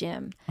expensive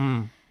gym,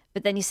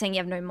 but then you're saying you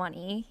have no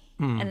money,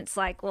 and it's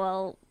like,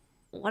 well,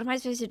 what am I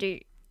supposed to do?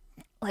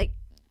 Like,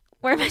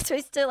 where am I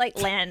supposed to like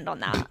land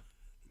on that?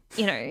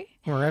 You know,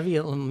 Wherever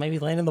you maybe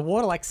land in the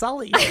water like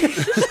Sully.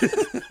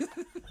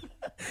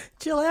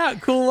 Chill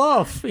out, cool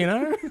off, you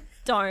know?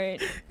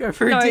 don't. Go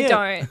for a No, dip.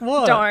 don't.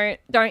 What?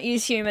 Don't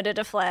use humor to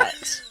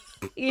deflect.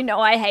 You know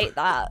I hate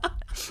that.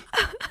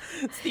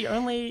 It's the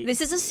only...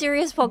 This is a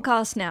serious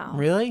podcast now.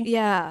 Really?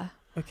 Yeah.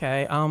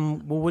 Okay, well,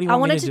 what do you I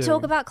want me wanted to to do?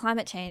 talk about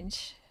climate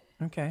change.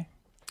 Okay.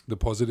 The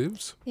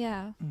positives.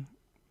 Yeah.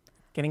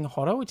 Getting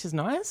hotter, which is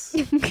nice.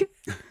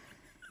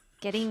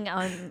 Getting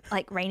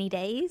like rainy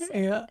days.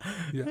 Yeah.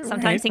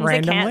 Sometimes things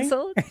Randomly. are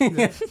cancelled,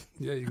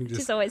 Yeah, you can which is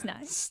just always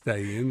nice.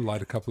 stay in,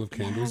 light a couple of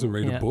candles, and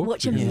read Yeah. a book.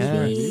 Watch a because it's raining.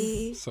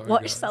 movie. Sorry,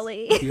 Watch guys.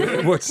 Sully.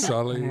 Yeah, watch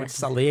Sully. Watch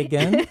Sully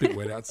again. Bit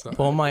wet outside.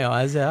 Pull my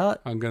eyes out.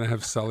 I'm going to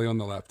have Sully on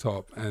the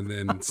laptop and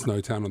then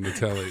Snowtown on the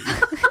telly.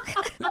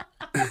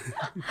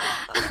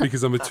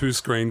 Because I'm a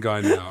 2-screen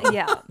guy now.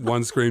 Yeah.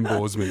 One screen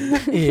bores me.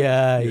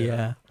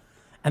 Yeah.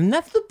 And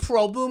that's the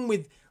problem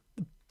with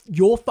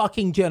your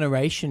fucking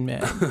generation,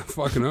 man.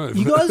 Fucking oath.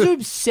 You guys are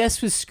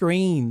obsessed with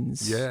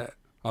screens. Yeah,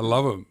 I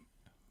love them.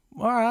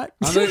 All right.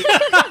 Think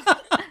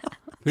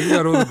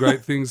about all the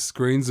great things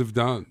screens have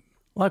done.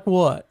 Like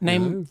what?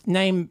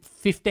 Name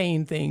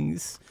 15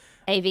 things.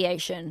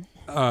 Aviation,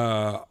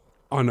 I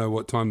know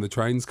what time the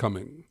train's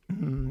coming.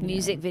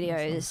 music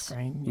videos.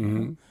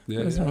 Screen.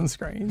 Yeah, Those yeah. on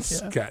screens.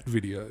 Yeah. Scat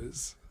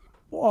videos.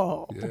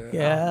 Whoa. Yeah.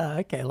 Yeah.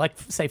 Okay. Like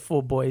say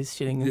 4 boys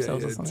shitting Yeah,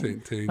 themselves or yeah,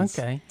 something. teens.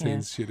 Okay, yeah.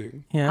 Teens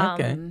shitting. Yeah.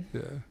 Okay.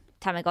 Yeah,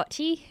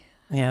 Tamagotchi.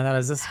 Yeah. That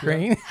is a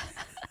screen.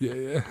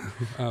 yeah.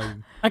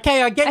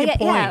 Okay. I get your Okay,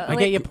 point. yeah, I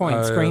get your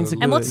point. Screens are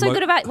good. And what's so Like-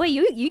 good about where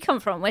you come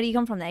from? Where do you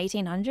come from? The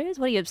 1800s?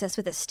 What are you obsessed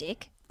with? A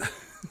stick?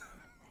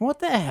 What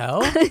the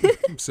hell?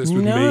 Obsessed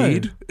with No.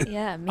 mead.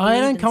 Yeah, I mead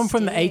don't and come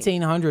from the stick.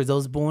 1800s. I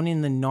was born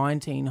in the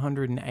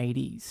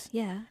 1980s.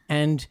 Yeah.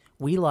 And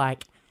we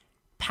like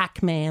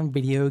Pac-Man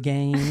video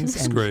games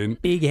and Screen.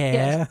 big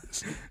hair.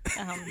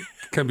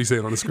 Can be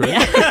seen on a screen.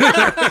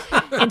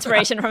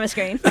 Inspiration from a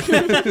screen.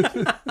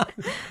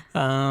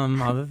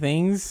 Other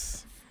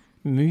things,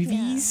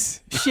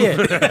 movies, shit.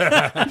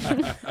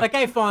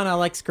 Okay, fine. I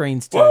like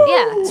screens too.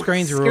 Yeah.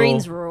 Screens rule.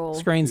 Screens rule.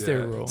 Screens do Yeah.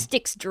 rule.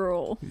 Sticks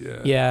drool. Yeah.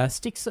 Yeah,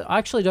 sticks. I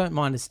actually don't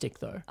mind a stick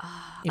though.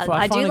 If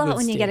I do find love good it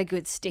when you get a stick-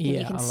 good stick and Yeah,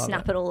 you can I love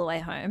snap it. it all the way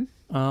home.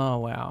 Oh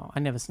wow, I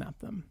never snap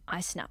them. I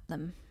snap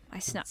them. I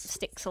snap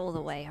sticks all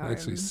the way It home.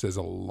 actually says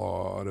a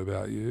lot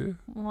about you.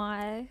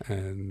 Why?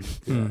 And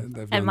Hmm. they've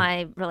And done-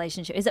 my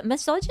relationship. Is it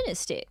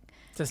misogynistic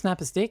To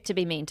snap a stick. to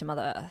be mean to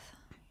Mother Earth?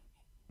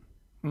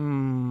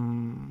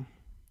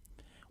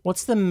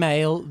 What's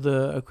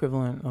the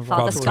equivalent of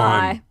Father like, Father Sky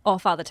Time. or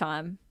Father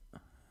Time?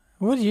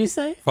 What did you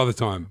say? Father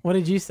Time. What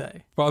did you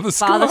say? Father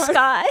Sky. Father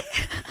Sky.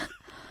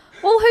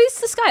 Well, who's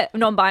the Sky?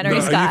 Non-binary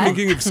No, Sky. are you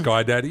thinking of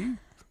Sky Daddy?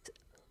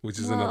 Which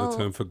is another Well-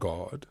 term for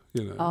God,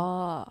 you know.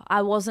 Oh,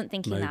 I wasn't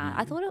thinking that. Maybe.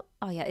 I thought it.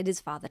 Oh yeah, it is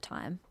Father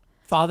Time.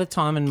 Father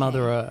Time and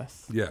Mother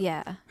Earth. Yeah.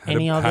 Yeah.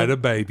 Any other- Had a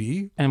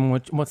baby, And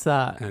what's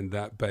that? and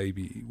that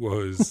baby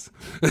was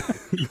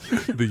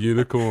the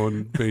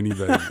unicorn beanie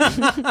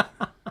baby.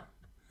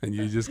 And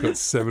you just got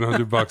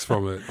 $700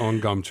 from it on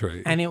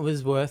Gumtree. And it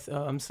was worth.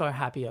 I'm so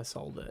happy I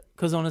sold it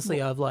because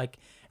honestly,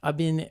 I've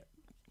been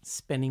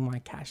spending my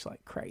cash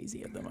like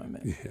crazy at the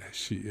moment. yeah,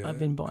 shit, yeah. I've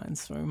been buying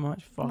so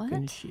much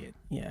fucking What? shit.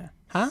 Yeah.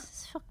 Huh?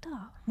 It's fucked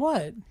up.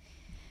 What?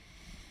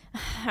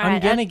 All I'm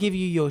right, gonna give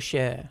you your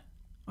share.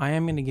 I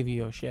am gonna give you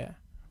your share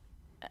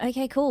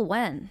okay, cool.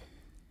 When?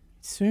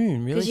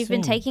 soon. Really? Because you've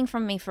been soon. taking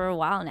from me for a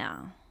while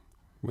now.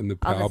 When the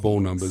Other Powerball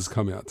things. numbers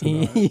come out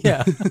tonight.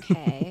 Yeah.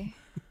 Okay.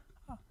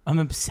 I'm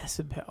obsessed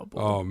with Powerball.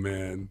 Oh,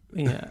 man.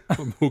 Yeah.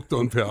 I'm hooked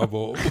on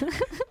Powerball.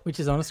 Which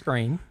is on a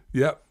screen.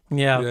 Yep.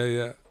 Yeah.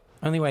 Yeah.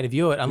 Only way to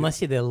view it, unless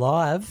you're there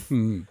live,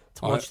 Hmm.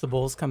 to watch the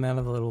balls come out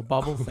of the little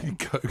bubble thing.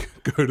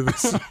 Go to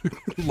this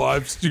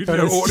live studio Go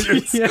to the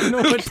audience. studio and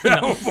watch it.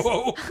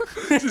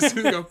 Powerball. Just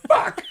sitting go,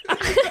 fuck.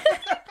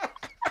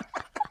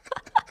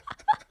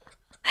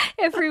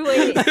 Every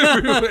week.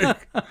 Every week.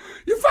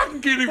 You're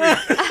fucking kidding me.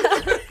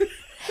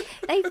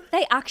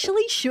 They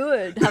actually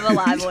should have a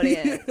live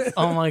audience.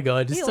 Oh my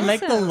god! Just to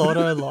make the awesome.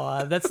 lotto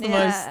live. That's the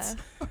Yeah.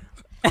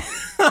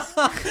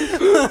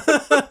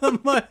 the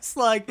most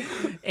like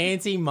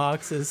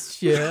anti-Marxist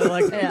shit.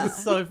 Like Yeah.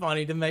 it's so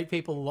funny to make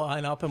people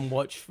line up and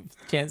watch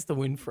chance to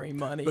win free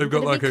money. They've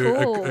got like It'd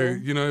be cool.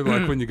 you know,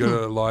 like when you go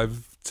to a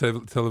live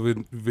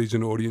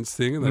television audience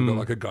thing and they've got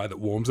like a guy that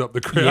warms up the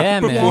crowd. Yeah,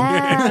 man.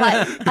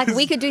 Yeah, like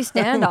we could do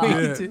stand up.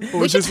 Yeah. do-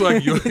 Or just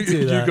like you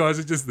do that. guys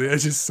are just there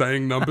just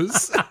saying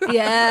numbers.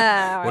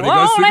 Yeah. What do you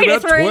guys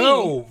think about 83.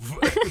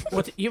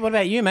 12? What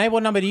about you, mate?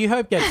 What number do you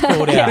hope gets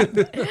called out?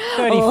 34.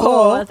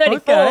 Oh,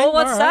 34. Okay,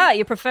 What's all right. that?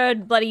 Your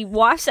preferred bloody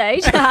wife's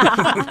age?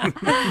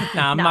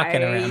 Nah, I'm No,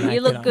 mucking around. you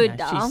mate. look on good, you.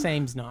 doll. She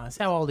seems nice.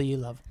 How old are you,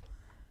 love?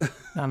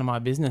 None of my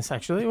business,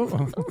 actually. All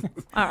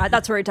right,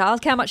 that's rude to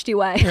ask. How much do you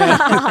weigh?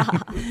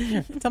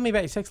 Tell me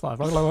about your sex life.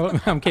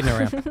 I'm kidding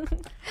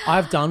around.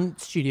 I've done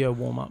studio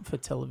warm-up for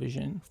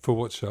television. For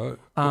what show?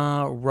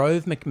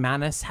 Rove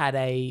McManus had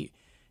a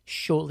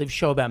short-lived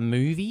show about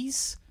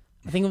movies.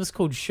 I think it was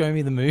called Show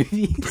Me the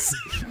Movies.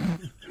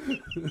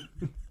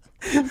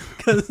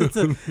 Because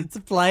it's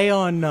a play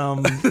on Show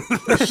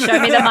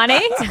me the money.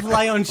 it's a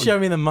play on Show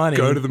Me the Money.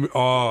 Go to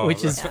the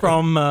which is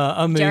from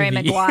a movie. Jerry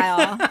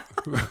Maguire.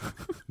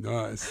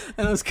 Nice.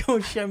 And it was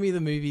called Show Me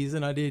the Movies,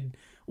 and I did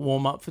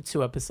warm up for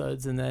 2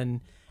 episodes, and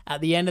then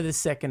at the end of the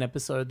second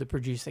episode, the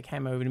producer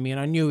came over to me, and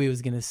I knew he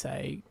was going to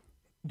say,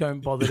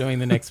 "Don't bother doing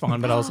the next one,"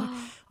 but I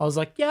was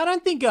like, yeah, I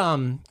don't think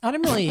I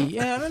don't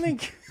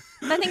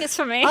think it's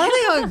for me. I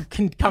don't think I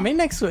can come in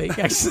next week.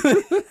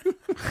 Actually,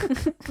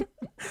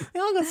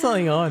 I got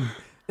something on.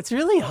 It's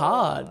really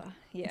hard.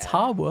 Yeah. It's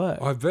hard work.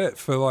 I bet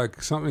for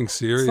like something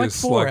serious like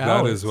 4 that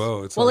hours. as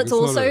well. Well, like, it's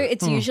also not a-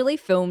 it's usually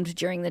filmed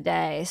during the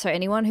day, so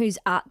anyone who's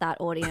at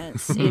that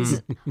audience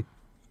is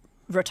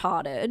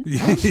retarded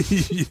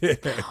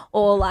yeah.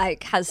 or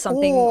like has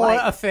something or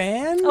like a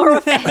fan. or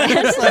a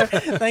fan. So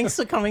thanks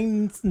for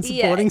coming and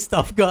supporting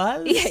stuff,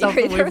 guys. Yeah, Stuff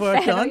you're that either we've a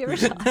worked fan or on. you're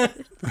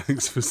retarded.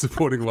 Thanks for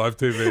supporting live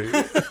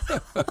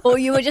TV. Or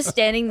you were just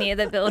standing near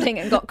the building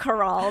and got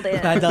corralled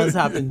in. That does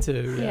happen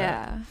too.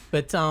 Yeah.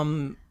 But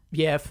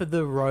yeah, for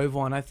the Rove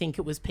one, I think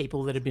it was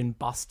people that had been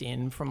bussed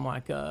in from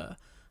like a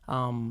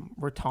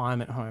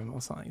retirement home or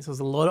something. So it was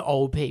a lot of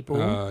old people,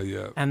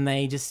 Yeah. and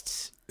they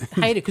just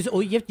hate it because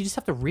you just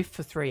have to riff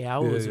for 3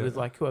 hours Yeah. with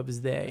like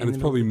whoever's there. And in it's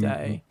the probably middle of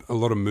the day. a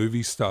lot of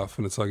movie stuff.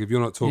 And it's like, if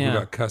you're not talking Yeah.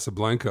 about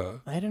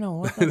Casablanca, They don't know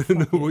what. I The don't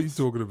know fuck what is.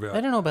 you're talking about.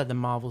 They don't know about the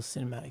Marvel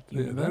Cinematic Yeah,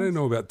 Universe. they don't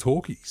know about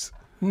talkies.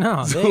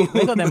 No, they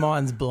got their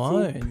minds It's all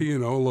blown.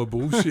 pianola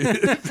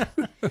bullshit.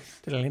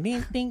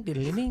 Diddly-ding-ding,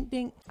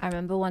 diddly-ding-ding. I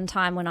remember one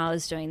time when I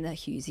was doing the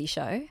Husey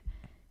show,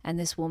 and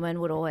this woman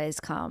would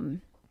always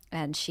come,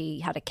 and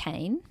she had a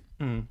cane.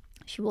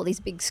 She wore these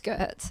big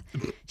skirts.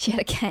 She had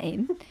a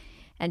cane,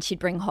 and she'd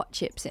bring hot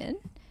chips in.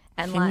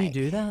 And Can like, you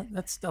do that?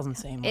 That doesn't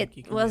seem like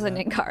you it can wasn't do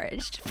that.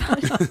 encouraged,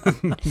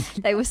 but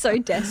they were so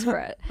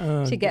desperate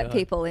to get God.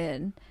 people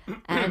in,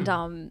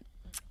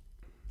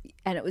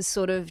 and it was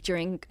sort of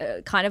during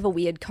kind of a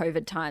weird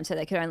COVID time, so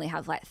they could only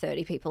have like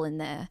 30 people in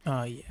there,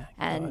 Oh yeah.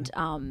 and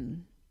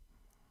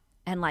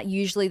like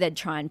usually they'd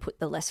try and put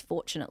the less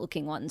fortunate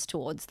looking ones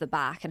towards the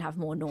back and have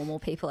more normal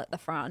people at the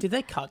front. Did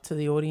they cut to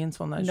the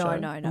audience on that No, show?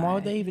 no, And why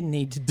would no. they even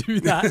need to do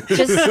that?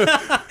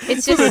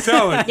 It's just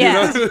talent,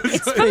 yeah,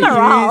 it's for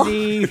morale.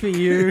 Easy for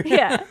you.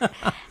 Yeah.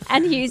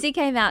 And Husey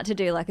came out to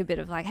do like a bit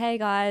of like, hey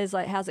guys,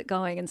 like how's it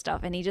going and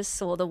stuff. And he just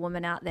saw the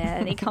woman out there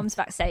and he comes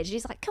backstage.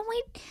 He's like, can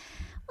we?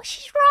 Well,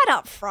 she's right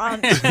up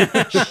front. She's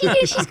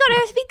got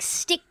her big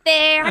stick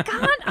there. I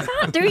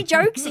can't do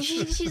jokes.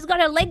 She's got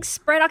her legs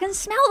spread. I can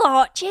smell the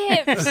hot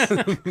chips.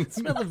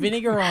 Smell the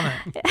vinegar on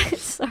it.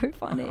 It's so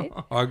funny.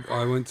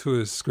 I went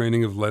to a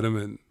screening of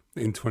Letterman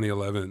in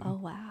 2011. Oh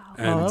wow.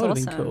 And, Oh, that would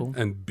have been awesome. cool.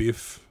 and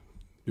Biff.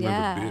 You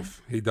remember Yeah.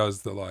 Biff? He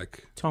does the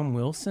like. Tom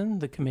Wilson,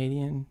 the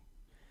comedian.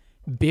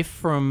 Biff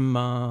from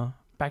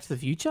Back to the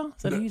Future?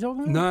 Is that who you're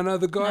talking about? No,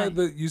 the guy No.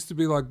 that used to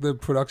be like the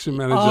production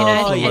manager.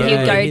 Oh, for and yeah,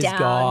 he'd go his down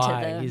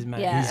guy, to the his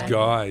mate. yeah. His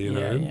guy, you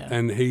know, Yeah.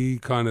 and he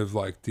kind of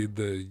like did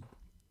the,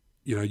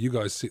 you know, you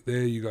guys sit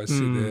there, you guys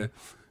sit there,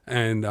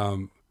 and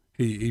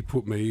he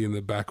put me in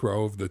the back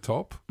row of the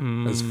top,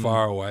 as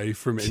far away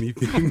from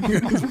anything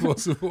as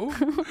possible.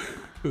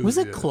 Was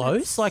it Yeah.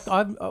 close? Like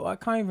I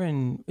can't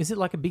even. Is it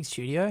like a big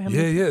studio? How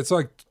many- Yeah, it's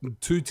like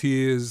 2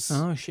 tiers,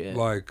 Oh shit!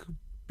 like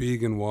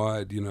big and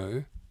wide, you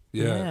know.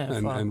 Yeah, Yeah,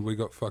 and fuck. we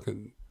got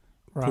fucking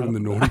Right put in up the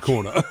the naughty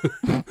corner.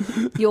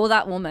 You're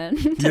that woman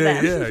to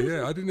yeah, them.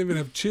 yeah. I didn't even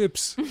have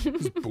chips. It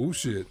was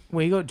bullshit.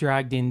 We got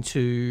dragged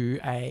into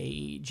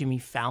a Jimmy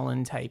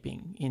Fallon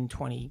taping in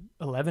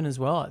 2011 as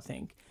well, I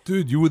think.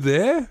 Dude, you were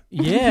there?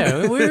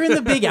 Yeah, we were in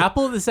the Big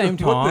Apple at the same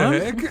time. What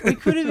the heck? We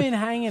could have been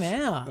hanging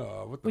out.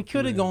 Oh, what the We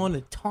could have man. gone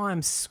to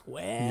Times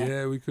Square.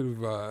 Yeah, we could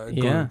have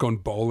Yeah. gone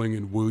bowling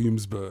in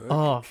Williamsburg.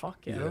 Oh, fuck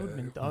yeah, that would have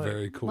been dope.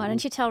 Very cool. Why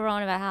don't you tell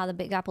Rowan about how the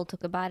Big Apple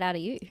took a bite out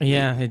of you?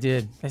 Yeah, it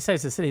did. They say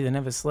it's a city that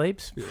never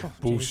sleeps. Yeah, Oh,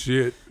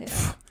 bullshit.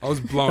 Yeah. I was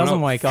blown Doesn't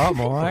up. wake up,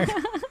 more like.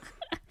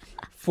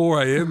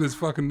 4 a.m. There's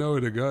fucking nowhere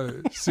to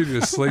go. Sitting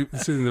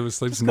never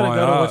sleeps Gotta my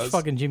go to watch ass.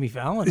 fucking Jimmy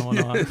Fallon all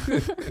night.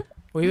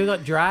 We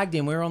got dragged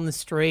in. We were on the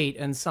street,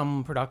 and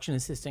some production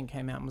assistant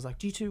came out and was like,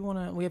 "Do you two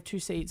want to? We have 2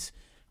 seats."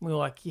 And we were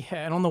like,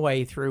 "Yeah." And on the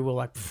way through, we're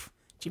like,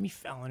 "Jimmy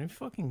Fallon, who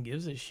fucking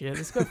gives a shit?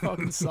 This guy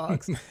fucking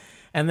sucks."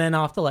 And then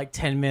after like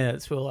 10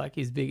 minutes, we were like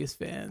his biggest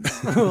fans.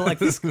 We were like,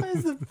 "This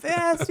guy's the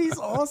best. He's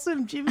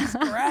awesome. Jimmy's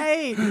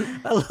great.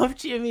 I love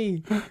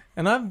Jimmy."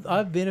 And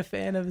I've been a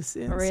fan ever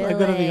since. I got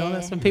to be Really?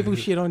 honest. When people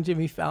shit on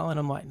Jimmy Fallon,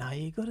 I'm like, "No,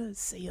 you got to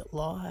see it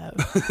live.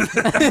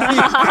 You got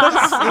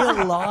to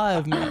see it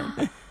live,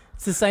 man."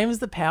 It's the same as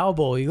the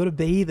Powerball. You got to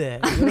be there.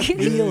 You got to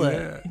feel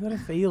it. You got to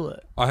feel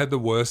it. I had the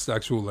worst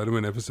actual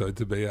Letterman episode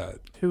to be at.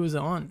 Who was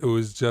on? It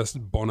was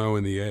just Bono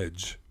and the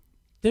Edge.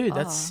 Dude,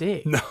 that's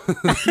sick.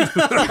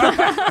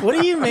 What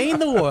do you mean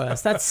the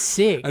worst? That's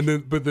sick.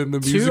 But then the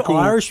Two musical,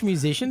 Irish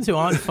musicians who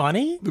aren't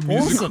funny?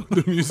 Awesome.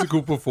 the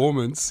musical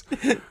performance,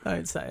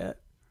 Don't say it.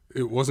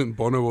 it wasn't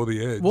Bono or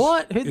The Edge.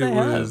 What? Who'd they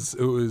have?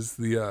 It was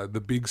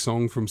the big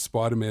song from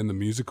Spider-Man the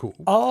musical.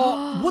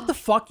 Oh, what the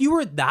fuck? You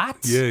were at that?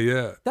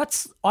 Yeah.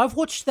 I've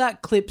watched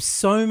that clip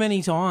so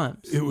many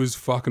times. It was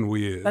fucking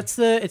weird. It's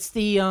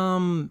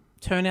the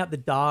Turn Out the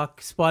Dark,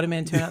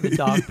 Spider-Man Turn Out the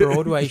Dark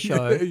Broadway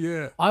show.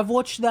 Yeah. I've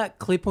watched that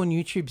clip on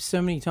YouTube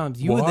so many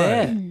times. You were Why?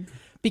 there.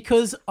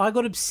 Because I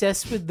got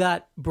obsessed with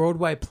that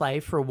Broadway play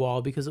for a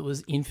while because it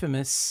was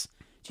infamous.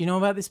 Do you know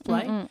about this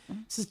play?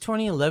 This is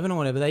 2011 or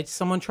whatever.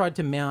 Someone tried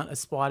to mount a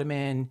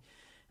Spider-Man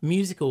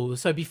musical.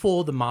 So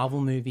before the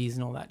Marvel movies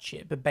and all that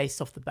shit, but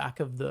based off the back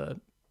of the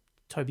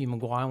Tobey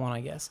Maguire one,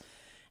 I guess.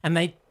 And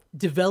they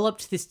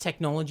developed this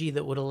technology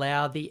that would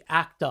allow the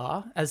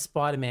actor as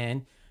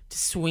Spider-Man to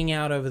swing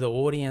out over the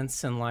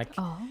audience and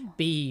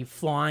be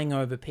flying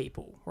over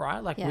people, right?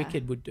 Like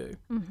Wicked would do.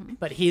 Mm-hmm.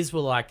 But his were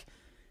like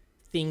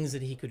things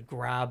that he could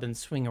grab and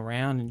swing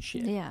around and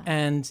shit. Yeah.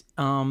 And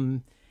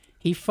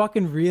he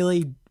fucking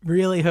really,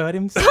 really hurt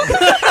himself.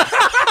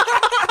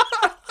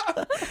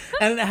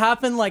 And it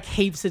happened like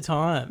heaps of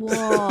times.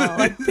 Whoa.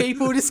 Like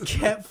people just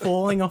kept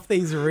falling off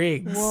these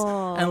rigs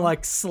and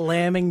like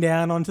slamming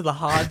down onto the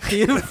hard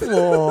theatre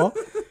floor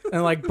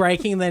and like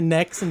breaking their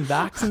necks and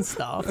backs and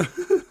stuff.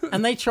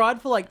 And they tried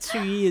for like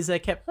 2 years. They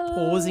kept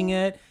pausing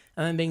it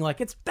and then being like,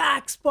 it's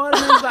back,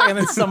 Spider-Man's back. And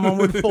then someone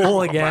would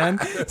fall again,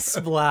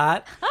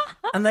 splat.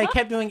 And they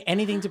kept doing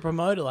anything to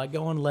promote it, like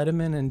go on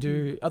Letterman and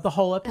do the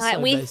whole episode. Like,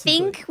 we basically.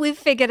 think we've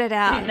figured it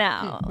out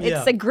now. Yeah.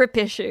 It's a grip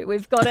issue.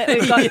 We've got it.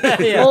 We've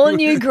got all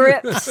new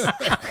grips.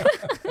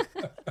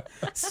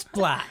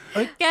 Splat.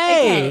 Okay.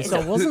 Okay. So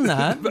it wasn't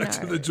that. Back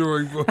to the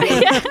drawing board.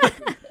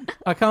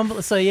 I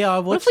can't. So yeah, I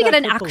watched. What if we get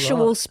that an clip a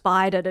actual lot.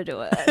 spider to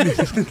do it?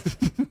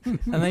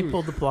 And they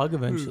pulled the plug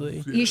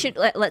eventually. You should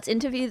let's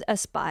interview a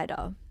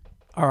spider.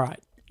 All right.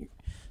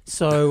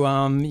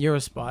 So you're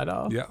a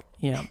spider. Yeah.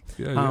 Yeah.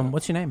 Yeah.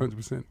 What's your name?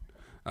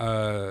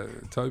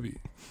 100%. Toby.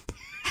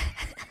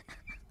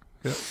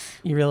 Yeah.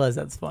 You realize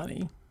that's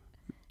funny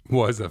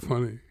Why is that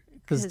funny?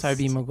 because 'Cause-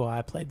 Tobey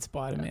Maguire played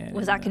Spider-Man.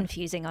 Was that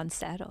confusing on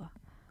set or?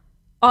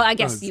 Oh, I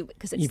guess No, you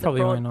because it's you the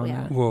probably broad, went on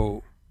yeah. that.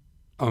 Well,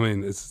 I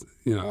mean, it's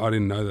I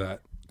didn't know that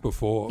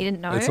before. You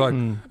didn't know?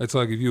 It's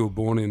like if you were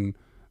born in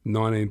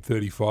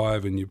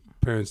 1935 and your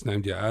parents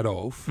named you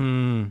Adolf,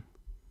 you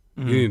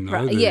didn't know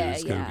Right, that yeah,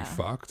 it's going to yeah. be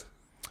fucked.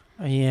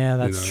 Yeah,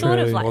 that's know. true. Sort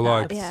of like Or that.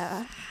 like-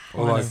 Yeah.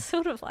 Or like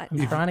Sort of like I'm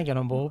that. trying to get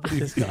on board with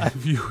this guy.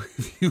 if you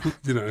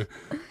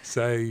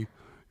say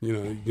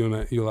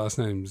your last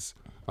name's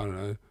I don't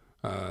know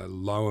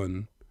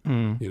Lowen,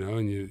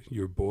 and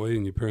you're a boy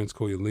and your parents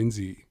call you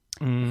Lindsay.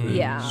 And then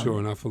Yeah. Sure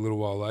enough, a little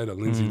while later,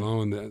 Lindsay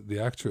Lohan, the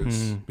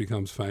actress,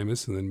 becomes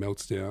famous and then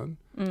melts down.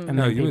 And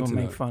No, then you people meant to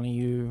make know. fun of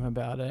you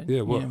about it.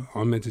 Yeah, well,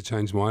 I'm meant to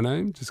change my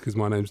name just because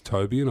my name's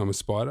Toby and I'm a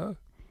spider.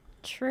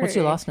 True. What's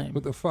your last name?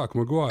 What the fuck,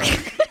 Maguire?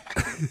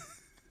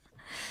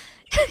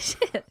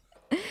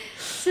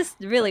 It's just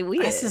really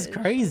weird. This is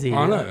crazy.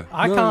 I know.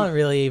 I No. can't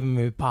really even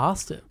move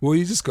past it. Well,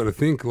 you just got to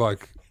think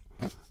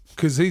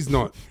because he's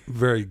not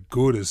very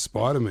good as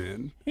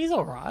Spider-Man. He's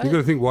all right. You got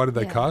to think, why did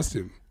they cast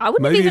him? I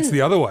wouldn't Maybe even- it's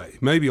the other way.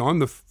 Maybe I'm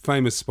the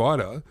famous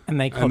spider,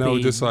 And they they were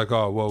copied- just like,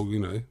 oh well,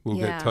 we'll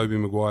Yeah. get Tobey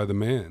Maguire the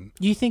man.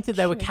 You think that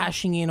they were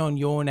cashing in on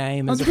your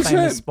name as a 100%.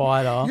 famous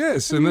spider?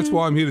 Yes, and that's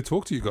why I'm here to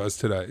talk to you guys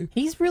today.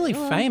 He's really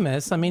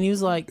famous. I mean, he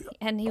was like,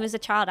 And he was a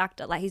child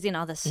actor. Like he's in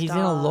other stuff. he's in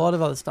a lot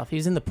of other stuff. He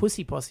was in the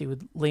Pussy Posse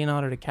with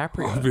Leonardo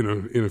DiCaprio. I've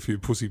been in a few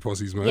pussy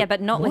possies, mate. Yeah,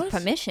 but not What? with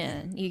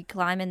permission. You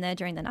climb in there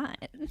during the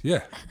night.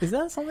 Yeah. Is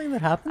that something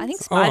that happens? I think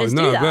Oh spiders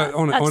no, do that. but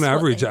on That's what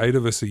average, they- 8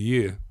 of us a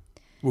year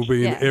will be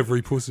Yeah. in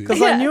every pussy.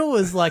 Because I knew it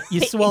was like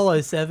you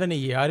swallow 7 a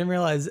year. I didn't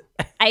realize.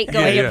 eight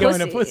going, Yeah, to yeah. pussy. Going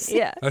to pussy.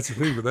 Yeah. That's the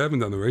thing, but they haven't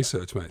done the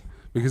research, mate,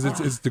 because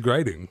it's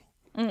degrading.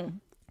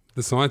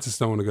 The scientists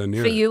don't want to go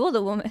near For it. you or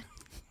the woman?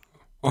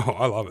 Oh,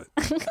 I love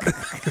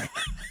it.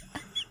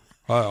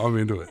 I'm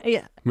into it.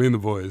 Yeah. Me and the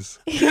boys.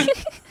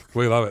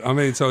 We love it. I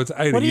mean, so it's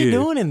 8 What a are you year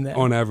doing in there?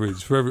 on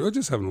average for every.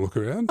 Just having a look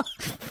around.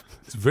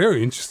 It's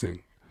very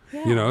interesting.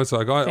 You know, it's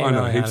like I know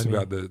Female heaps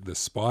anatomy. about the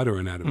spider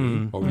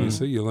anatomy.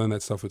 Obviously, you learn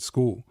that stuff at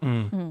school,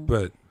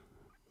 but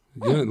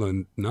you don't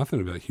learn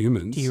nothing about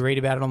humans. Do you read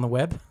about it on the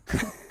web?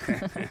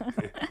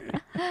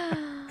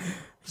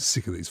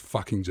 Sick of these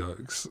fucking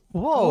jokes.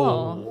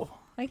 Whoa.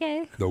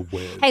 Okay. The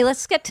web. Hey,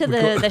 let's get to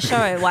the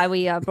show. Why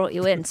we brought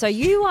you in? So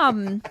you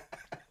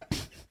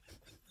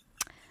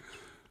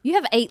you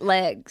have 8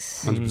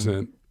 legs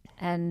 100%.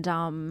 and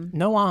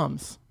No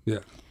arms. Yeah,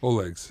 all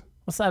legs.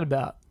 What's that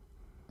about?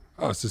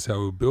 Oh, it's just how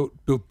we were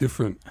built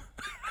different.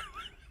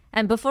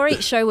 and before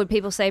each show, would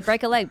people say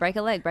break a leg, break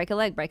a leg, break a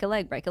leg, break a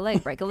leg, break a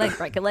leg, break a leg,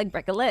 break a leg,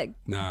 break a leg?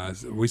 Nah,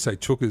 we say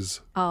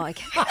chookers. Oh,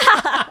 okay.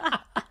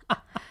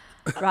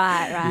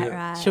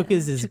 right.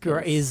 Shookers is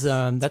great.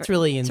 That's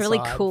really inside. It's a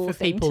really cool for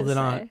thing people to that say.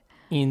 aren't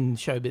in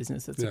show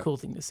business. It's Yeah. a cool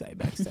thing to say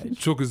backstage.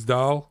 Chookers,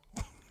 doll.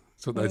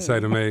 That's what they'd say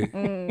to me.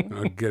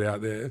 I'd get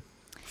out there.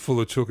 full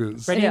of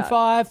chookers. Ready in Yeah.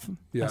 5.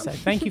 Yeah. I say,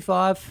 thank you,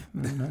 5.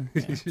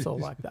 It's all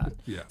like that.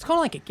 Yeah. It's kind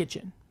of like a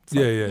kitchen. It's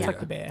Yeah, like, yeah, It's yeah. like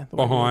the bear. The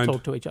way we Behind.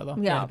 talk to each other.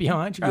 Yeah.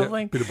 Behind, Yeah,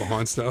 traveling. bit of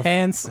behind stuff.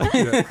 Hands.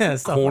 Yeah.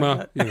 Stuff Corner,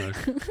 like that.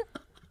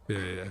 you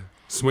know. Yeah.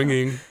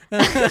 Swinging.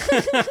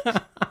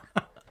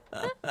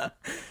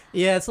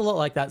 Yeah, it's a lot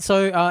like that.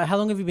 So, how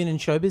long have you been in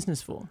show business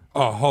for?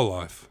 Oh, whole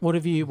life.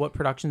 What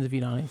productions have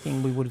you done?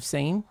 Anything we would have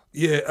seen?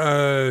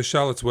 Yeah,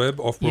 Charlotte's Web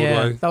off Yeah,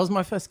 Broadway. that was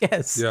my first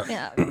guess. Yeah,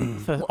 Yeah.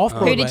 For off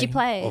Broadway. Who did you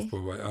play? off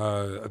Broadway.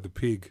 At the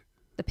Pig.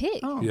 The pig.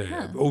 Oh.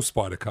 Yeah. All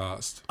Spider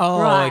cast.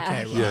 Oh, Right.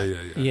 okay.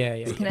 Right. Yeah.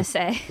 Yeah. I was gonna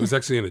say. It was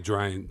actually in a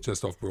drain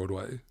just off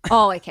Broadway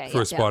Oh, okay. for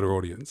yeah, a Spider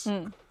audience.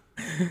 Do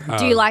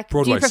you like? Do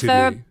Broadway, you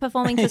prefer Sydney.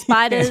 performing for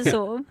spiders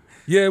or?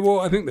 Yeah, well,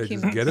 I think they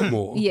just get it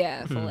more.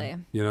 Yeah, fully.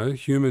 You know,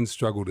 humans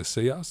struggle to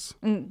see us.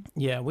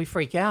 Yeah, we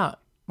freak out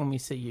when we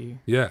see you.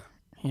 Yeah,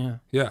 Yeah.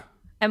 yeah.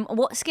 And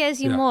what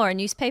scares you Yeah. more, a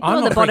newspaper I'm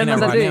or not the bottom freaking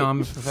of out a right boot? now.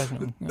 I'm a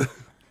professional.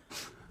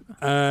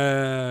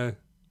 Yeah.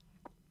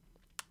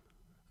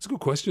 It's a good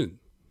question.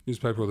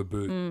 Newspaper or the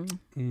boot?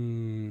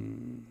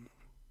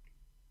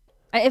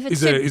 If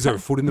it's Is there a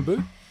foot in the boot?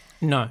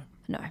 No,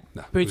 no?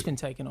 No. boots can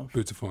take it off.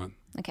 Boots are fine.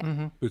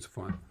 Okay. Boots are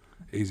fine.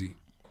 Easy.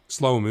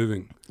 Slower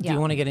moving. Do Yeah. you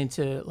want to get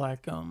into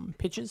like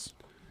pictures?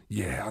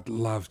 Yeah, I'd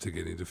love to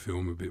get into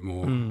film a bit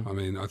more. I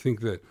mean, I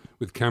think that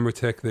with camera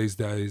tech these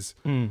days,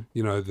 you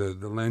know, the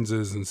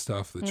lenses and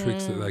stuff, the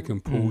tricks that they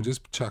can pull,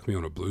 just chuck me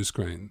on a blue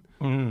screen.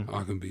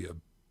 I can be a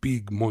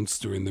big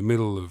monster in the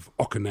middle of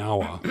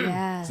Okinawa.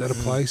 Yes. Is that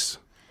a place?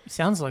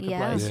 Sounds like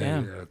Yeah. a place.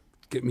 Yeah.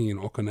 Get me in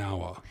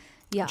Okinawa.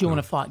 Yeah. Do you want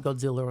to fight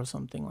Godzilla or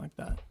something like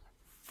that?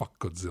 Fuck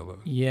Godzilla.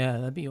 Yeah,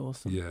 that'd be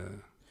awesome. Yeah.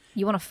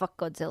 You want to fuck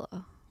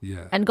Godzilla?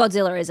 Yeah. And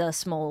Godzilla is a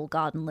small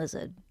garden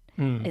lizard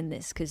in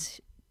this because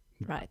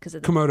of the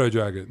Komodo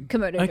dragon.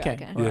 Komodo Okay.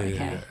 dragon. Yeah, Okay.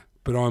 yeah.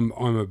 But I'm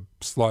a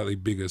slightly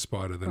bigger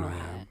spider than I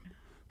am.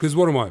 Because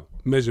what am I?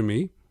 Measure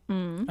me.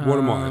 What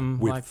am I?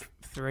 Width. Like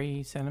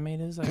 3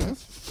 centimeters, I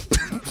guess.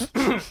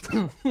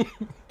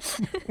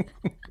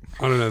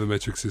 I don't know the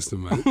metric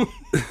system, mate.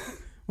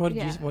 What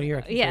Yeah. do you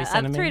reckon? Yeah, 3 3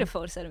 centimeters? to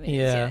 4 centimeters.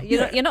 Yeah.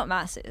 Yeah, you're not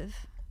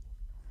massive.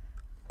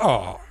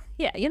 Oh,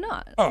 Yeah, you're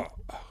not. oh.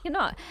 You're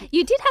not.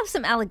 You did have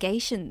some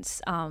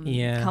allegations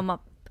Yeah. come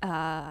up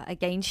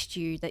against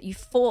you that you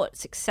fought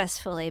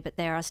successfully, but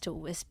there are still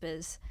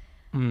whispers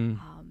in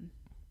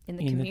the In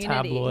community. the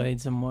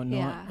tabloids and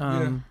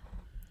whatnot.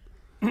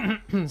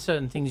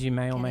 Certain things you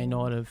may or may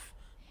not have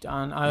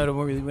done. I don't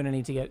really we don't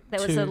need to get There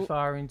was too a-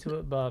 far into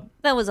it, but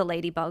There was a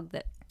ladybug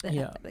that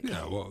Yeah. that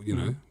Yeah, well, you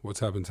know, what's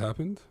happened.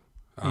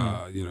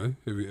 You know,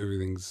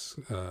 everything's.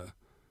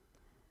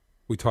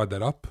 We tied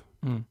that up.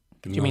 do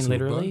you mean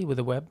literally with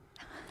a web?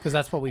 Because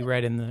that's what we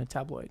read in the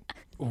tabloid.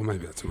 Or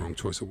maybe that's a wrong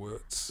choice of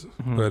words.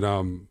 Mm-hmm. But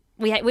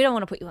we don't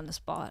want to put you on the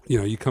spot. you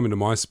know, you come into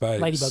my space.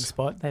 Ladybug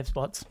spot. They have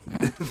spots.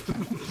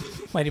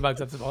 Ladybugs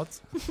have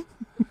spots.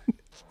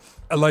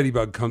 A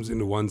ladybug comes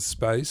into one's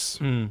space.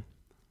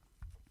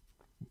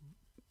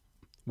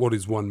 What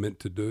is one meant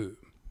to do?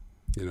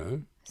 You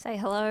know, Say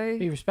hello.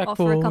 Be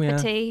respectful. Offer a cup yeah.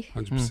 of tea.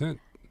 100%.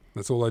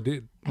 That's all I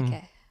did.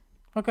 Okay.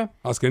 Okay.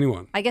 Ask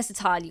anyone. I guess it's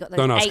hard. You got those.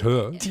 Don't ask 8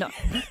 her. No.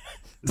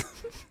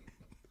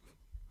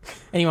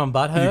 Anyone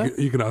but her?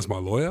 You can ask my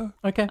lawyer.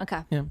 Okay.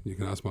 Okay. Yeah. You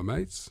can ask my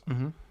mates.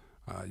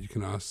 You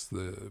can ask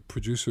the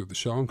producer of the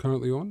show I'm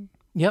currently on.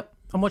 Yep.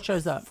 And what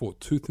show's that? Fought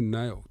tooth and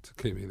nail to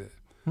keep me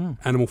there.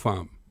 Animal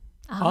Farm.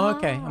 Oh,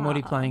 okay. And what are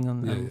you playing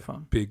on Yeah, the yeah.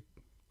 farm? Big.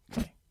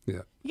 Okay.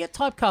 Yeah. You get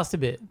typecast a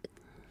bit.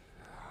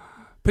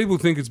 People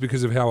think it's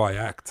because of how I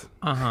act.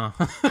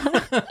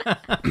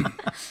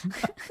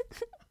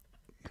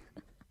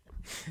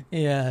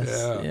 Yes.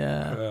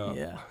 Yeah.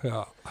 Yeah.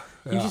 Yeah.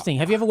 Interesting.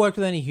 Have you ever worked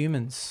with any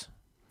humans?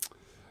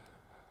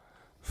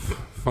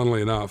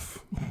 Funnily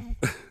enough,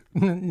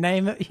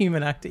 Name a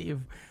human actor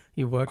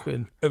you've worked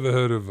with. ever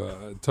heard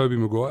of Toby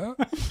Maguire?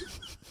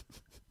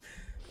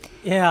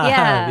 Yeah, I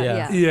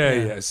have, yeah.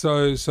 Yeah.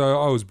 So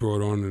I was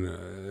brought on in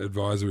an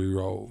advisory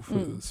role for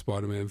the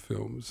Spider-Man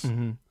films,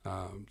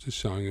 just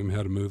showing him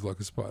how to move like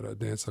a spider,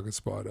 dance like a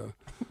spider,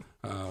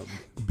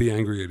 be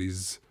angry at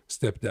his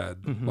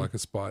stepdad like a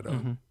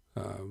spider,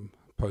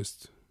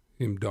 post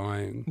him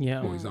dying,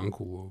 Yeah. or his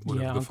uncle or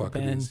whatever Yeah, the Uncle fuck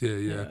Ben. it is.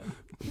 Yeah.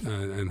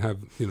 And have,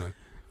 you know,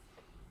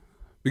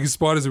 because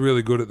spiders are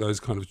really good at those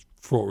kind of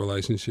fraught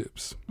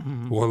relationships,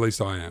 or at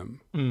least I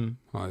am.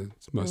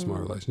 Most of my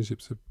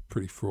relationships are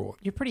pretty fraught.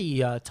 You're a pretty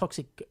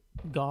toxic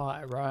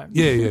guy, right?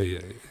 Yeah.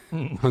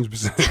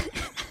 100%.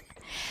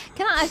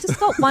 Can I just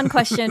got one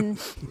question?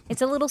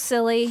 It's a little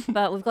silly,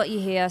 but we've got you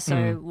here,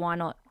 so why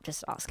not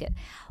just ask it?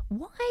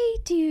 Why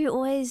do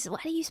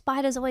you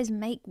spiders always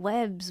make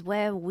webs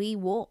where we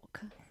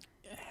walk?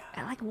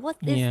 Like, what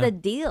is Yeah. the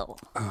deal?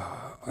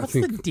 What's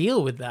the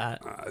deal with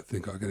that? I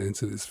think I can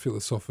answer this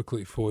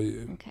philosophically for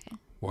you. Okay,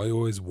 Why you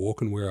always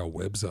walking where our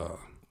webs are?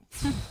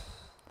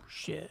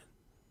 Shit.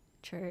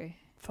 true.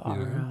 Far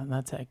Yeah. out.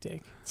 That's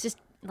hectic. It's just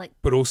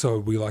but also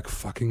we like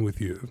fucking with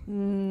you.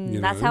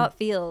 That's how it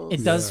feels.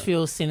 It does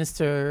feel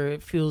sinister.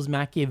 It feels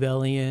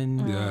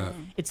Machiavellian. Yeah.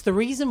 It's the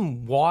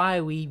reason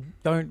why we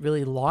don't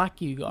really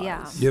like you guys.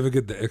 Yeah. You ever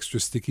get the extra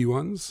sticky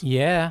ones?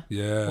 Yeah.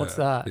 Yeah. What's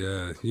that?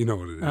 Yeah, you know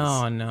what it is.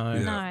 Oh, no.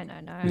 Yeah.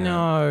 No.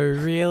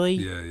 No, really?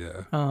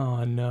 Yeah.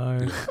 Oh,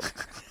 no.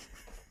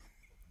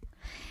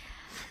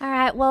 All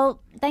right.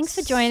 Well, thanks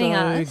for joining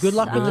us. Good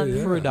luck with the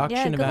Yeah.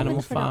 production good of luck Animal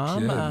with the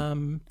production.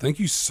 Farm. Yeah. Thank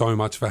you so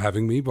much for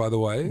having me, by the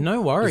way.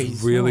 No worries.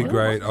 It's really No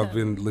great. welcome. I've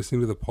been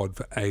listening to the pod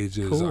for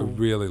ages. I Cool.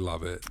 really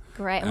love it.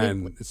 Great.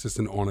 And it's just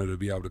an honor to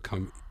be able to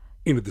come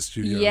into the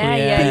studio. Yeah,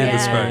 Yeah. Be in yeah, the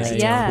space.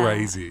 It's yeah.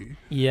 crazy.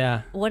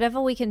 Yeah.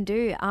 Whatever we can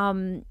do.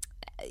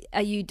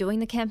 Are you doing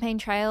the campaign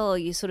trail, or are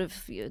you sort of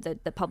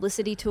the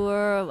publicity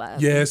tour?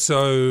 Yeah,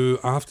 so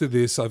after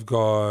this, I've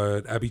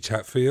got Abby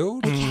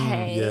Chatfield.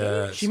 Okay.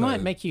 Yeah. She so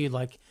might make you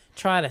like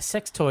try out a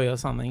sex toy or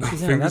something.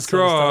 She's into Fingers that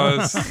sort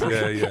of stuff. crossed.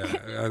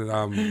 Yeah.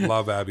 And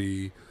love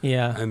Abby.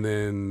 Yeah. And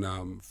then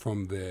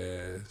from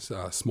there,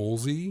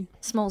 Smallsy.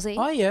 Smallsy.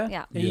 Oh, yeah.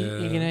 Yeah. Are you Yeah.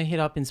 going to hit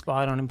up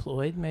Inspired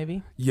Unemployed,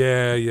 maybe?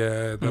 Yeah,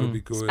 that'll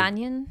be good.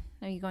 Spanion.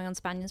 Are you going on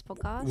Spanion's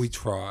podcast? We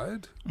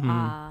tried,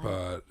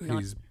 but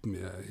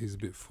he's a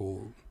bit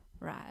full.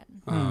 Right.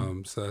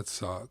 So that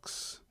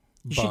sucks.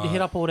 You should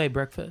hit up All Day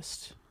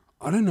Breakfast.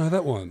 I don't know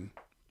that one.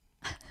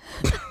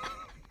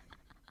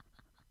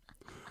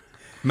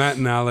 Matt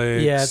and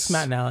Alex. Yeah, it's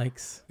Matt and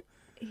Alex.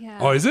 Yeah.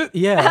 Oh, is it?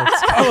 Yeah.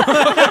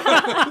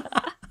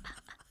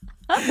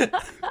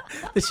 It's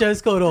the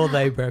show's called All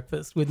Day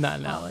Breakfast with Matt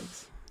and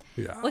Alex.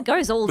 Yeah. Well, it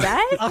goes all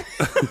day.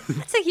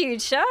 It's a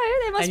huge show.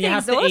 They must And be you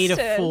have exhausted. to eat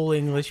a full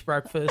English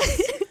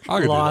breakfast I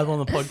could do live that. on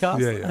the podcast.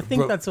 Yeah. I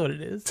think But that's what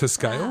it is. To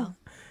scale?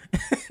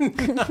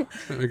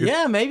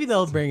 Yeah, maybe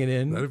they'll bring it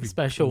in. That'd be- A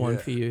special one yeah,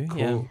 for you.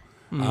 Cool.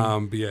 Yeah.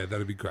 But yeah,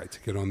 that'd be great to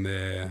get on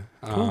there.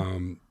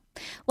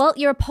 Well,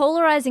 you're a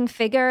polarizing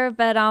figure,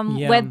 but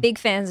Yeah. we're big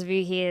fans of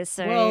you here.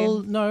 So Well,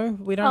 no,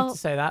 we don't have to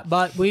say that,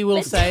 but we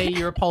will say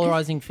you're a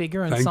polarizing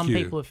figure, and Thank some you.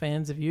 people are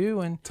fans of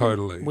you, and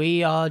Totally.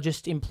 we are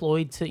just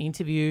employed to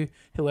interview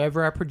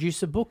whoever our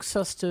producer books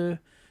us to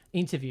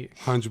interview.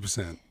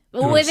 100%.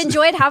 well, we've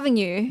enjoyed having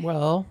you.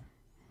 Well,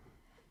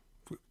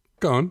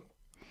 Go on.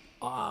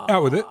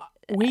 Out with it.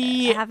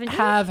 we Haven't you?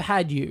 have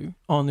had you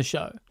on the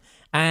show,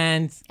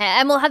 and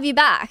And we'll have you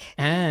back.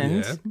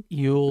 Yeah.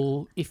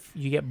 you'll, if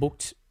you get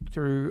booked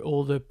through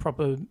all the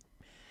proper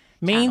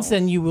means, Channels.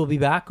 then you will be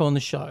back on the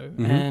show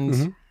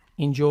and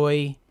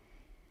enjoy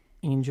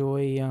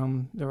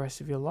the rest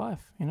of your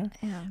life, you know.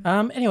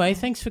 Anyway,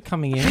 thanks for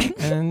coming in,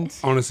 and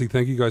Honestly,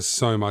 thank you guys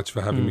so much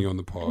for having me on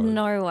the pod.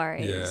 No Yeah.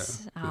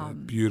 worries.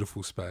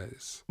 Beautiful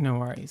space. no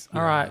worries.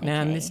 All right,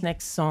 now Okay. this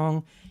next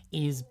song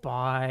is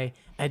by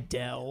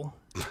Adele.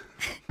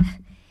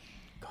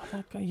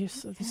 God,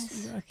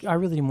 I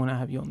really didn't want to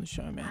have you on the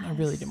show, man. I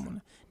really didn't want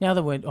to. Now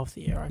that we're off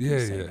the air, I can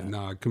say Yeah. that.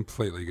 No, I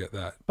completely get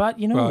that. But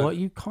you know But- what?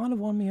 You kind of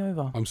won me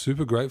over. I'm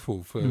super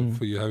grateful for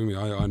you having me.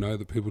 I know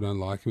that people don't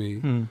like me,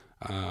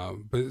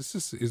 but it's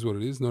just is what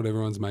it is. Not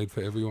everyone's made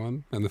for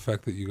everyone, and the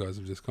fact that you guys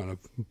have just kind of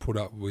put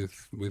up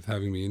with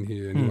having me in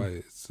here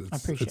anyway,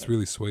 appreciate it's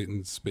really sweet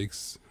and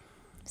speaks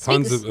Speaks-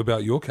 tons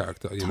about your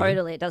character. You know?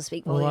 Totally, it does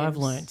speak Well, volumes. I've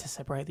learn't to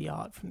separate the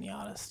art from the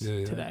artist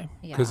Yeah. today.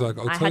 Yeah. 'Cause, like,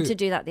 I'll I tell had you- to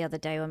do that the other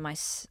day when my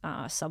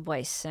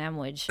Subway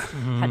sandwich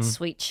had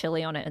sweet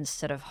chili on it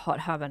instead of hot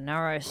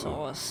habanero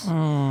sauce.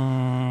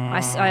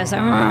 I was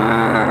like,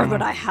 "Argh,"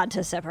 but I had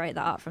to separate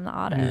the art from the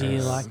artist. Do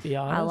you like the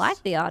artist? I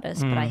like the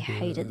artist, but I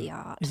hated the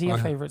art. Is he your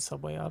favorite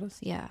Subway artist?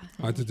 Yeah.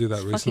 I had to do that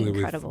fucking recently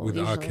incredible, with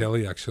R. usually.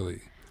 Kelly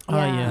actually. Oh,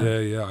 yeah.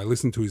 Yeah. I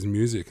listened to his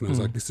music and I was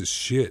like, this is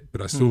shit,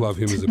 but I still love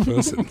him as a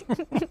person.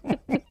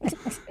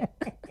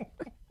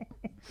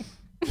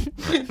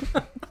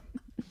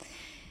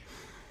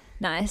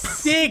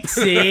 Nice.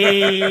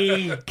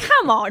 Dixie!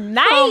 Come on,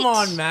 mate. Come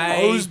on,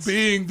 mate. I was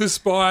being the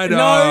spider.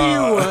 No,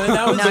 you weren't.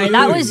 That was No, you.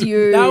 that was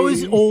you. That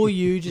was all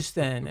you just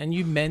then, and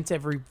you meant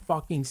every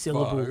fucking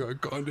syllable. Fuck,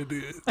 I kind of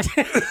did.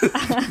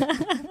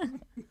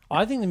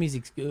 I think the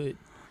music's good.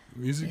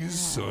 Music is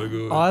so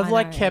good. I've I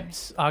like know.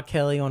 kept R.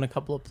 Kelly on a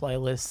couple of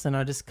playlists, and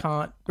I just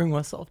can't bring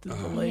myself to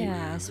believe.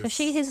 Yeah,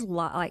 especially his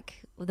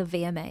like the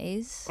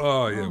VMAs.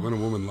 Oh yeah, When a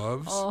Woman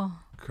Loves. Oh,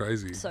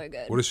 Crazy. so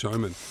good. What a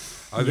showman.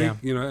 I Yeah.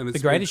 think, and it's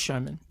The Greatest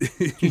Showman.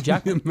 Hugh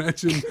Jackman.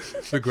 Imagine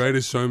The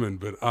Greatest Showman,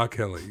 but R.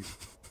 Kelly.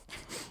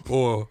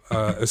 Or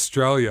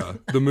Australia,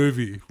 the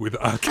movie with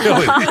R.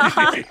 Kelly.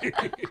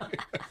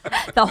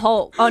 The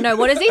whole. Oh no,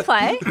 what does he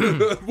play?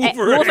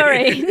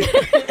 Wolverine.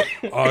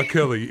 R.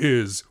 Kelly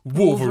is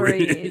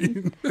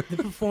Wolverine. The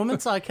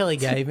performance R. Kelly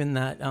gave in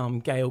that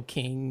Gayle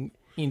King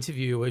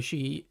interview where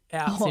she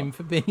outs him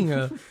for being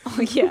a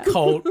Oh yeah.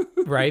 cult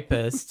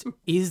rapist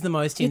is the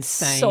most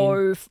It's insane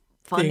so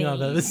funny. thing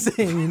I've ever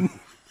seen.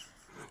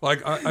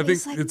 Like, I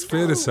think like, it's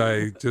fair to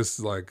say, just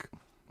like,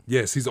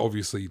 yes, he's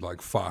obviously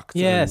like fucked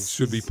Yes. and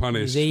should be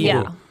punished He's for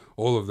evil.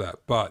 all of that.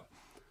 But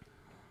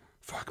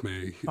fuck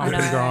me. Bump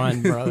and know.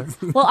 grind, bro.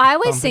 Well, I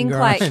always Bump and think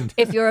like grind.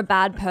 if you're a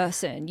bad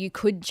person, you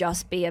could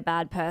just be a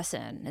bad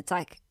person. It's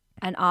like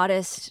an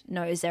artist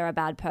knows they're a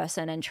bad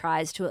person and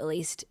tries to at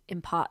least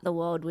impart the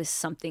world with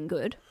something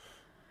good.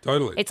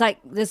 Totally. It's like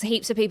there's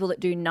heaps of people that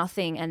do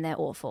nothing and they're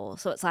awful.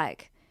 So it's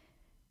like,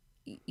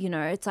 you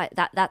know, it's like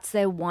that's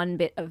their one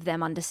bit of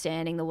them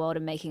understanding the world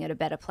and making it a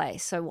better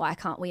place. So why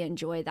can't we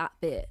enjoy that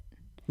bit?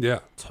 Yeah.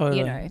 Totally.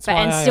 You know, That's but-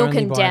 why and I still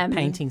only buy condemn-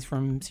 paintings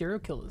from serial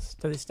killers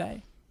to this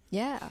day.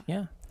 Yeah.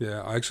 Yeah.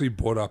 Yeah. I actually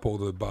bought up all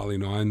the Bali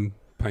 9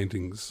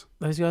 paintings.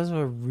 Those guys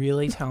were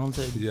really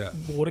talented. Yeah.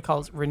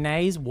 Watercolors.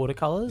 Renee's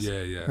watercolors.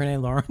 Yeah, yeah. Renee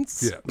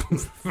Lawrence. Yeah.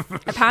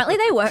 Apparently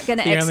they weren't going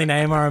The to only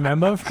name I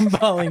remember from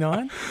Bali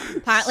 9.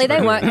 apparently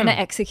they weren't going to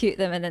execute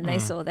them, and then they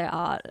saw their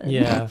art. And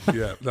Yeah.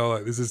 Yeah. They were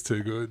like, this is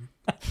too good.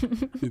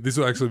 This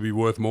will actually be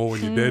worth more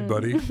when you're dead,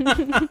 buddy.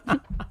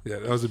 Yeah,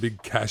 that was a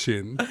big cash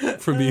in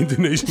from the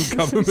Indonesian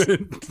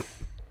government.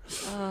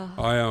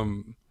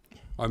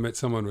 I met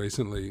someone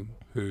recently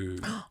who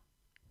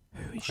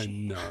Who is I she?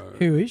 know.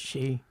 Who is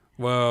she?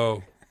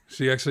 Well,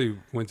 she actually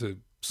went to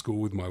school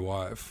with my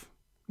wife.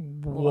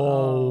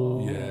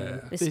 Whoa. Yeah.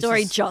 This This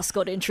story is- just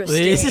got interesting.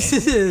 This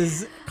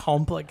is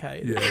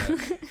complicated. Yeah.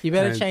 You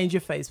better And- change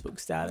your Facebook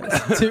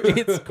status to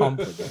it's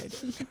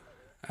complicated.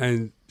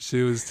 And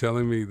she was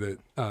telling me that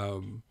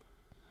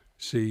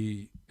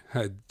she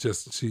had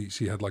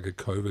she had like a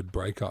COVID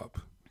breakup.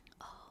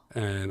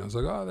 And I was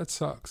like, oh, that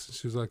sucks.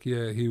 She was like,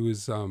 yeah, he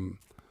was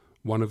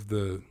one of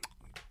the,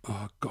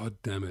 oh, God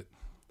damn it,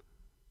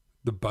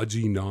 the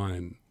Budgie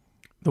 9.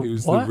 The He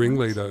was what? the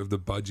ringleader of the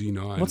Budgie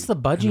 9. What's the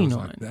And Budgie I was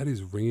 9? like, that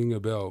is ringing a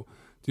bell.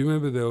 Do you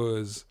remember there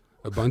was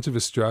a bunch of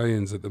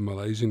Australians at the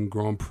Malaysian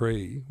Grand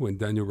Prix when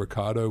Daniel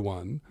Ricciardo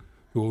won,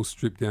 who all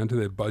stripped down to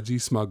their budgie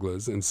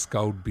smugglers and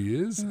sculled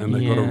beers, and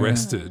they got Yeah.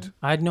 arrested.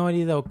 I had no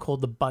idea they were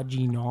called the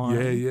Budgie 9.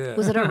 Yeah, yeah.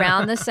 Was it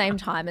around the same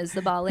time as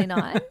the Bali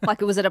 9?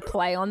 Like, was it a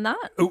play on that?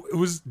 It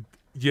was.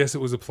 Yes, it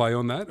was a play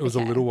on that. It was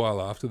Okay. a little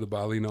while after the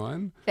Bali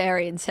 9.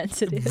 Very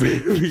insensitive.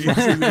 It was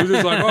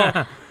just like,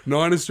 oh,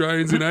 9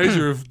 Australians in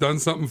Asia have done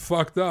something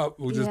fucked up.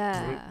 We'll just,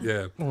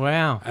 Yeah.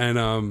 Wow.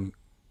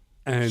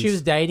 And She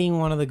was dating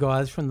one of the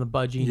guys from the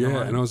Budgie 9.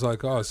 yeah, and I was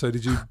like, oh, so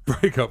did you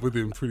break up with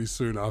him pretty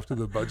soon after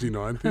the Budgie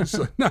 9 thing? She's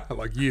like, no,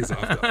 like years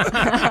after.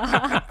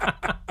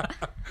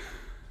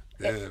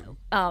 Damn.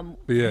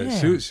 But yeah,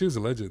 Yeah. she was a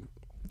legend.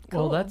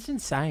 Well, that's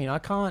insane. I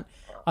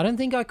don't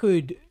think I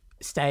could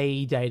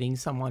stay dating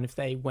someone if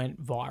they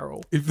went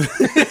viral.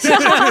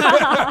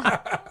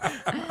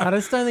 I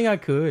just don't think I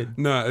could.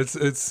 No,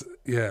 it's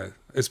yeah,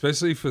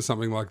 especially for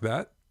something like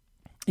that.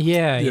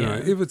 Yeah, You yeah. know,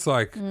 if it's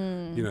like, you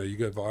know, you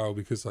go viral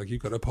because like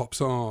you've got a pop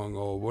song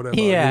or whatever.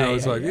 Yeah, you know,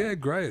 it's yeah, like, yeah. yeah,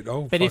 great.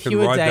 I'll But if fucking you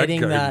were ride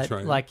dating that, that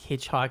train. like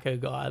hitchhiker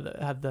guy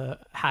that had the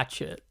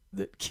hatchet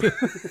that killed,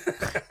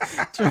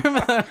 do you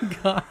remember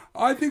that guy?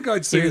 I think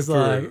I'd see He it was through.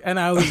 like, and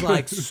I was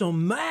like,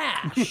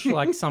 smash!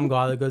 Like some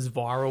guy that goes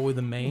viral with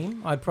a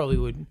meme. I probably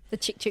would. The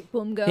Chick Chick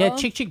Boom Girl. Yeah,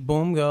 Chick Chick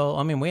Boom Girl.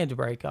 I mean, we had to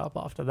break up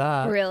after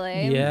that.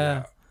 Really?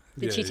 Yeah.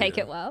 Did she take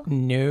it well?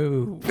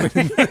 No.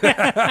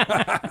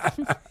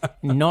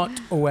 Not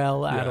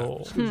well at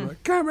all. She was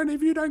like, Cameron,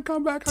 if you don't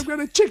come back, I'm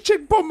going to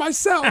chick bomb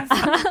myself.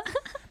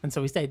 And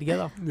so we stayed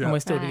together. Yeah. And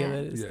we're still Right.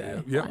 together to this yeah,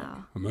 day. yeah.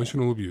 Wow.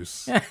 Emotional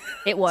abuse. It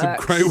It's a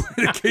works. great way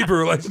to keep a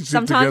relationship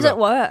Sometimes together.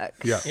 it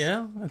works. Yeah.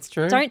 Yeah, that's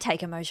true. Don't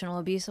take emotional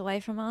abuse away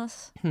from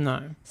us.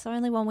 No. It's the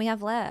only one we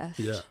have left.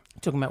 Yeah.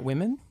 Talking about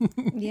women.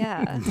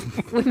 Yeah.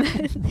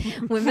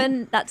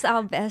 women, that's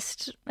our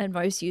best and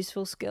most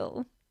useful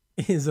skill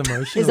Is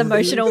emotional. is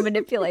emotional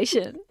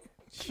manipulation,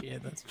 Yeah,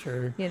 that's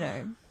true. you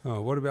know. Oh,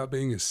 what about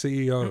being a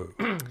CEO?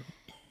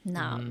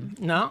 Nah.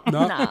 No.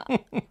 No. Nah.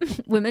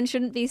 Women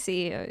shouldn't be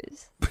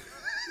CEOs.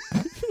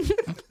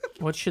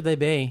 What should they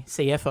be?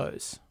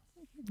 CFOs.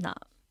 Nah.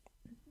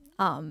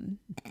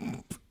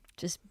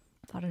 Just,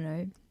 I don't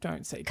know.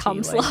 Don't say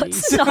Cum tea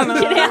ladies. sluts. No,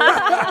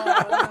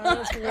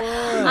 I'm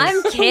kidding.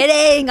 I'm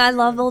kidding. I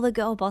love all the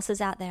girl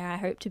bosses out there. I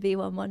hope to be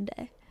one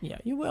day. Yeah,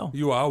 you will.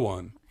 You are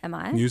one. Am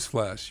I?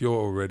 Newsflash, you're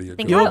already a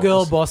Think girl You're about girl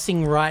boss.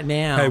 bossing right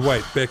now. Hey,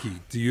 wait, Becky,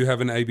 do you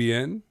have an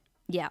ABN?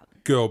 Yeah.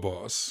 Girl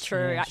boss. True.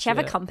 Yeah, I actually have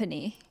a shit.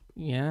 company.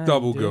 Yeah.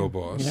 Double you do. girl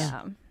boss.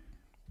 Yeah.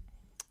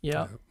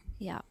 Yeah.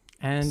 Yeah.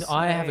 And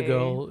I have a So-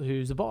 girl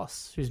who's a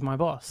boss, who's my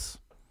boss.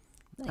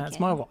 That's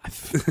Okay. my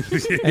wife.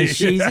 And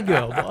she's a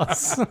girl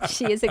boss.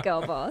 She is a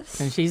girl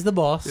boss. And she's the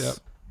boss. Yep.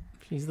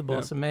 She's the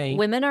boss of me.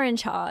 Women are in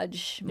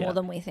charge more Yeah.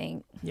 than we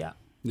think. Yeah.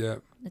 Yeah.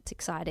 It's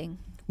exciting.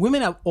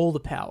 Women have all the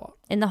power.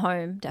 In the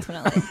home,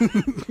 definitely.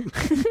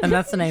 And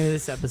that's the name of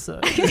this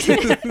episode.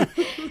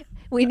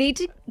 We need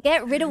to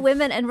get rid of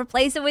women and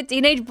replace them with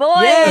teenage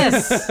boys.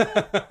 Yes!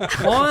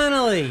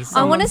 Finally.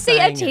 I want to someone's see a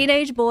saying it.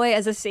 teenage boy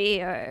as a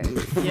CEO.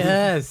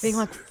 Yes. Being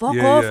like, fuck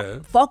Yeah, off, yeah.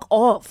 fuck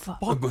off.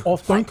 fuck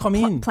off, don't come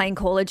in. Playing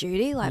Call of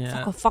Duty, like,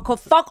 Yeah. fuck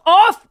off, fuck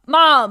off,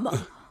 mom.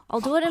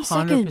 I'll do it in a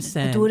second.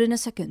 100%. I'll do it in a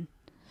second.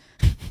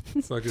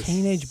 It's like a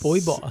Teenage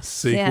boy boss.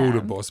 sequel Yeah. to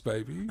Boss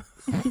Baby.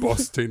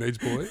 Boss Teenage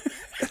Boy.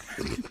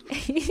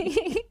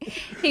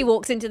 He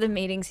walks into the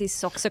meetings, his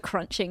socks are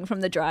crunching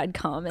from the dried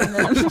cum in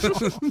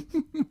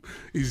them.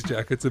 His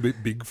jacket's a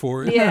bit big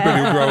for him, Yeah. but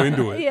he'll grow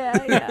into it.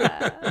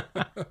 yeah.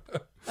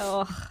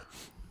 Oh,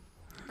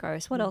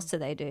 Gross. What else do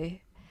they do?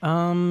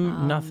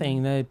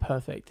 Nothing. They're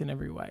perfect in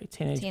every way.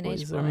 Teenage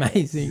boys are boys.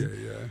 amazing. Yeah.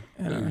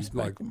 And I And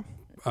respect them.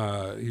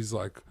 he's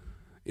like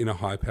in a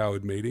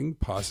high-powered meeting,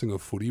 passing a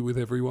footy with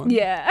everyone.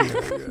 Yeah.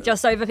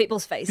 Just over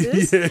people's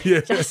faces.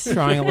 yeah.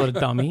 Trying a lot of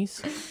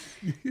dummies.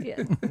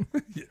 Yeah.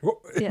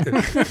 Yeah.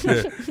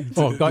 Yeah.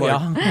 Oh, got ya.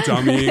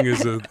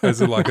 Dummying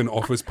as a like an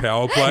office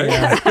power play.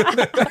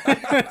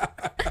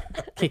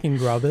 Kicking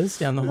grubbers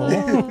down the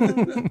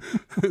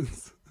hall.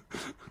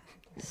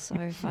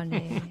 So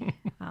funny.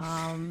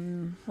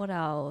 What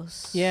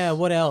else? Yeah,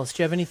 what else?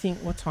 Do you have anything?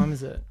 What time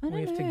is it? I We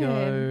don't have to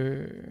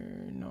go,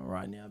 not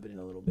right now, but in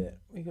a little bit.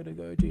 We got to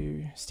go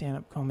do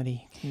stand-up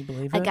comedy. Can you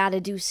believe it? I gotta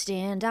do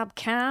stand-up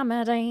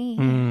comedy.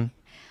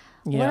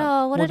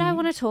 Yeah. What did I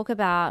want to talk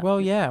about?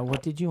 Well, yeah.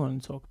 What did you want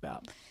to talk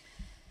about?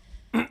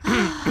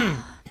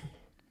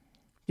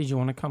 Did you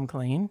want to come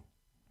clean?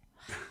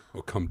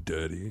 Or come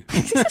dirty.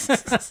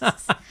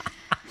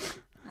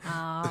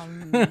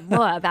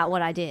 What about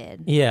what I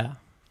did? Yeah.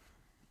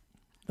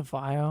 The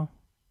fire.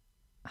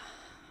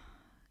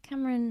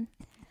 Cameron,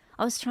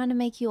 I was trying to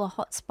make you a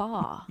hot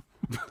spa.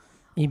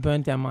 You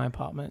burnt down my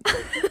apartment.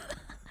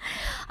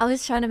 I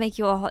was trying to make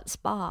you a hot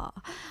spa.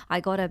 I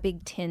got a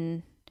big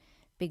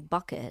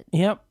bucket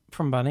Yep,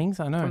 from Bunnings,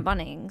 I know. from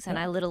Bunnings, and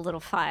I lit a little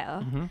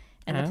fire.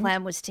 And the And?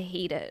 plan was to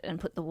heat it and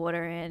put the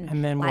water in.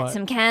 And then light what?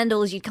 some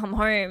candles. You'd come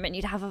home and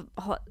you'd have a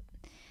hot.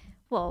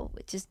 Well,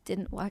 it just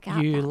didn't work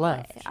out. You that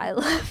left. way. I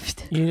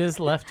left. You just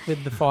left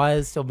with the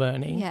fires still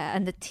burning. Yeah,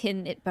 and the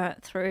tin, it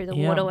burnt through. The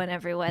Yeah. water went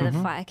everywhere. The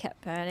fire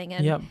kept burning.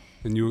 And Yep.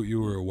 And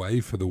you were away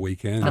for the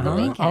weekend. For the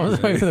right? weekend. I was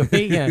away for the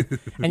weekend.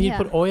 And you Yeah.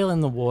 put oil in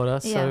the water,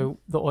 so Yeah.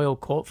 the oil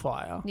caught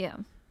fire. Yeah.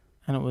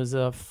 And it was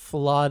a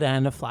flood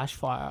and a flash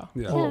fire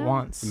Yeah. all at Yeah.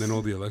 once. And then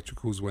all the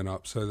electricals went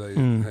up, so they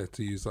had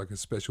to use like a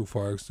special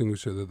fire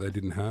extinguisher that they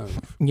didn't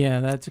have. Yeah,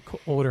 they had to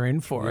order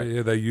in for Yeah, it.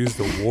 yeah, they used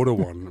the water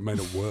one. It made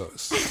it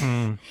worse.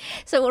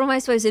 So what am I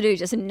supposed to do?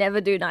 Just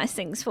never do nice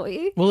things for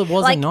you? Well, it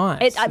wasn't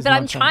nice. is But my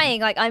I'm point.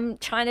 trying. Like I'm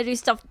trying to do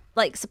stuff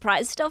like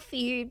surprise stuff for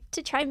you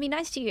to try and be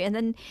nice to you, and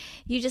then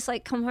you just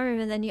like come home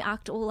and then you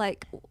act all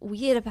like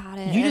weird about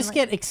it. You and, just like,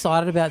 get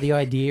excited about the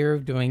idea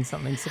of doing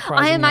something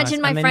surprising. I imagine nice,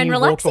 and my then friend you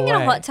walk relaxing in a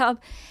away. hot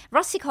tub,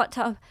 rustic hot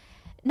tub,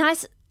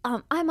 nice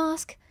eye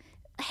mask,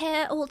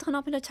 hair all done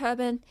up in a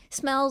turban,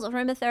 smells,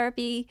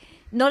 aromatherapy,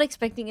 not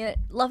expecting it,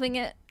 loving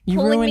it. You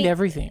calling ruined me.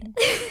 everything.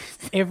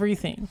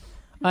 Everything.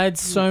 I had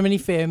so many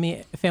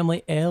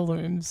family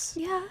heirlooms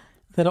Yeah.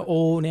 that are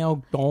all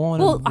now gone.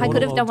 Well, and I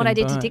could have done what I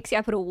did to waterlogged and Dixie.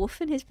 I put a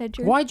wolf in his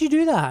bedroom. burnt. Why'd you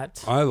do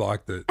that? I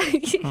liked it.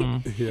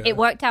 Yeah. It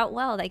worked out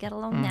well. They get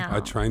along now. I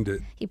trained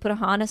it. He put a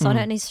harness on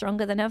it and he's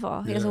stronger than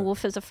ever. He has a Yeah.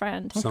 wolf as a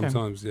friend.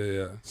 Sometimes,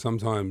 yeah.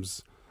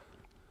 Sometimes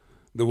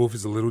the wolf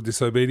is a little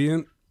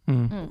disobedient,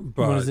 but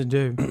What does it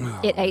do?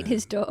 It ate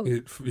his dog.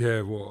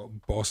 well,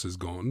 Boss is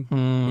gone.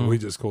 And we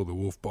just call the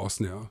wolf Boss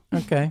now.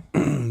 Okay.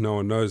 No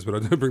one knows, but I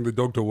don't bring the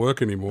dog to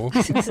work anymore.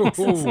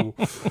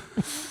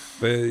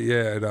 But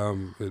yeah,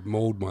 it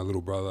mauled my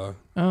little brother.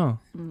 Oh.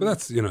 But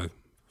that's,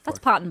 That's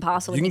part and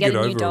parcel you when can you get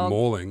get a new over a dog.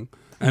 mauling.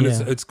 And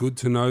Yeah. it's good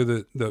to know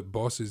that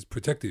Boss is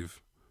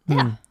protective.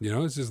 Yeah.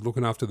 It's just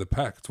looking after the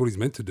pack. It's what he's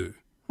meant to do.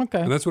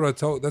 Okay. And that's what I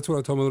told my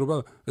little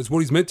brother. It's what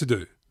he's meant to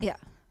do. Yeah.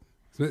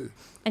 It's-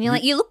 And you're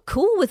like, you look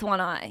cool with one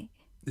eye.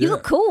 You Yeah.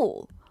 look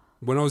cool.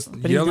 When I was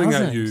But he yelling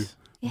at doesn't.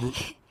 you,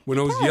 when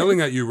I was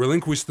yelling at you,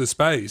 relinquish the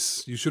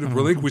space. You should have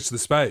relinquished the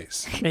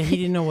space. But he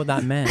didn't know what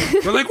that meant.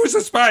 Relinquish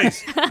the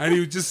space, and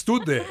he just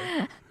stood there.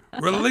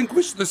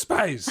 Relinquish the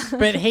space.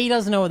 But he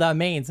doesn't know what that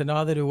means, and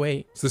neither do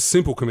we. It's a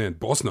simple command.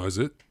 Boss knows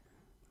it.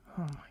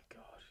 Oh my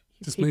god.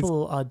 Just means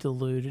People are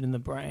deluded in the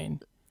brain.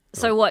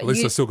 So what? at least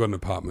You, I still got an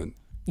apartment.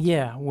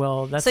 Yeah,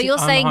 well, that's so you're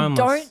I'm saying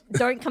homeless.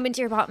 don't come into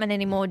your apartment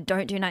anymore.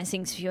 Don't do nice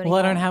things for you Well, anymore.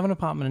 I don't have an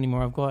apartment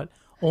anymore. I've got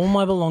all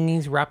my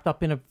belongings wrapped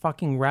up in a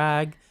fucking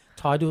rag,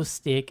 tied to a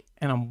stick,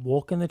 and I'm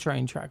walking the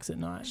train tracks at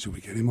night. Should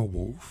we get him a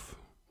wolf?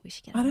 We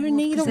should get I a don't wolf,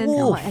 need 'cause a then-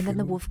 wolf. and then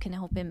the wolf can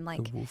help him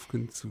like The wolf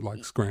can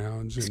like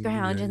scrounge.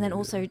 scrounge, and then yeah.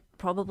 also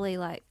probably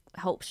like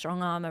help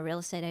strong arm a real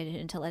estate agent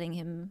into letting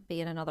him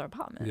be in another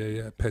apartment.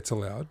 Yeah. Pets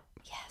allowed.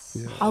 Yes.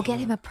 I'll get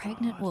him a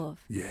pregnant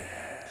wolf. Yeah.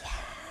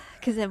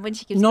 Because then when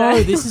she gives No,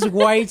 birth, this is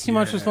way too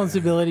much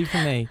responsibility for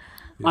me.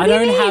 I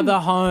don't have a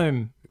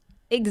home.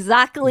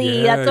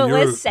 exactly. Yeah, That's what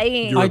you're- we're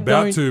saying. You're I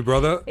about don't- to,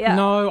 brother. Yeah.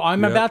 No,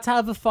 I'm Yeah. about to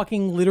have a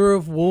fucking litter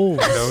of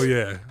wolves. Hell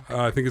yeah.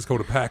 I think it's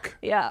called a pack.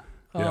 Yeah.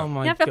 Yeah. Oh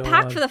my You have god. to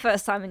pack for the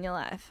first time in your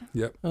life.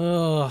 Yep.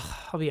 Ugh,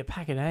 I'll be a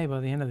pack a day by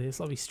the end of this.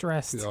 I'll be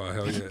stressed. Oh,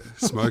 hell yeah.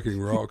 Smoking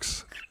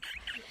rocks.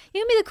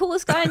 You're gonna be the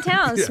coolest guy in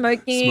town. Yeah.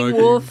 Smoking,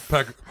 wolf.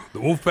 Pack. The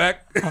wolf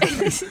pack.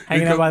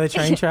 Hanging out by the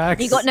train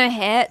tracks. You got no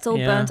hair. It's all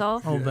Yeah, burnt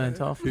off. All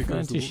burnt off. Here Burnt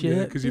comes to the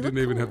shit. because you You look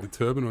didn't even cool. have the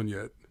turban on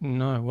yet.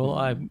 No, well,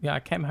 I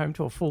came home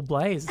to a full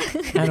blaze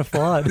and a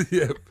flood.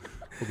 Yeah.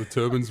 Well, the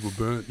turbans were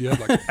burnt. You had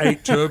like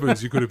 8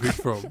 turbans you could have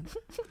picked from.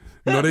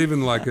 Not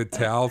even like a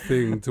towel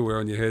thing to wear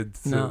on your head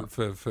No.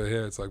 for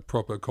hair. It's like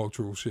proper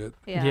cultural shit.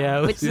 Yeah,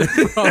 it Which,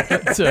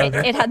 was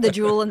it had the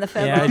jewel and the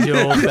feather. yeah,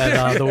 Joel,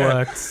 that the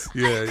works.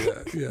 Yeah.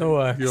 The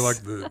works. You're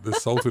like the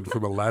Sultan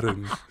from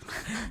Aladdin.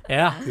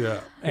 Yeah.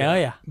 Yeah.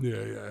 Yeah.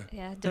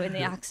 Yeah, doing the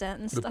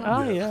accent and stuff.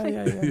 Oh, yeah.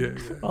 Yeah.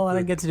 Well, I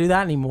don't get to do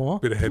that anymore.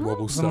 Bit of head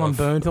wobble Someone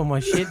stuff. burnt all my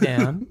shit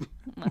down.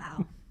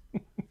 Wow.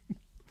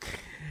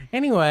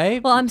 Anyway,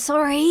 Well, I'm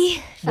sorry.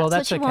 if well,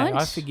 that's that's what you okay.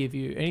 want. I forgive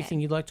you. Anything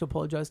you'd like to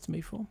apologise to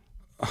me for?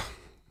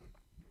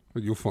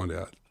 But you'll find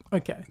out.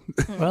 Okay.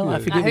 Well, I I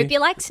forgive hope you. you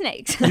like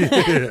snakes.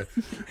 Yeah.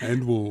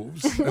 And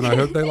wolves. And I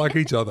hope they like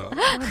each other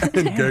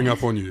and gang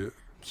up on you.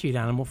 Cute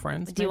animal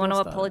friends. Do you Maybe want to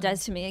I'll start.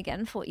 apologise to me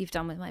again for what you've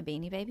done with my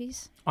Beanie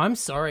Babies? I'm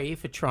sorry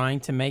for trying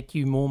to make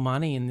you more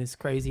money in this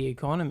crazy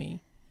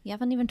economy. You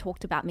haven't even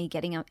talked about me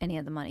getting up any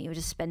of the money. You were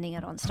just spending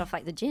it on stuff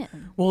like the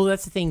gym. Well,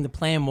 that's the thing. The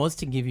plan was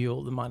to give you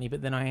all the money,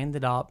 but then I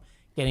ended up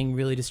getting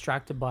really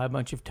distracted by a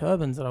bunch of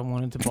turbans that I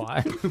wanted to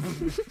buy.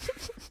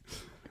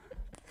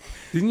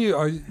 Didn't you?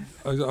 I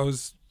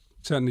was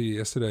chatting to you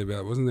yesterday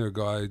about, wasn't there a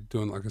guy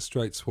doing like a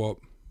straight swap,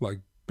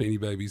 like Beanie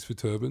Babies for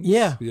turbans?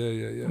 Yeah.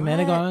 Yeah.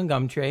 Met a guy on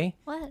Gumtree.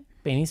 What?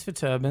 Beanies for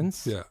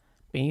turbans. Yeah.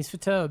 Beanies for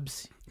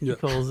turbs, Yeah. he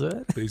calls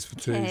it. Bees for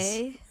teas.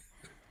 Okay.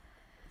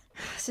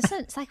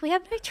 It's like we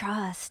have no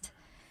trust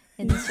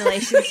in this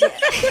relationship.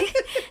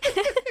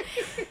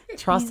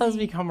 Trust has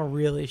become a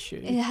real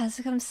issue. It has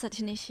become such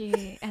an issue,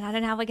 and I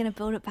don't know how we're going to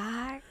build it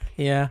back.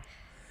 Yeah.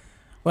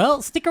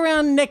 Well, stick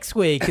around next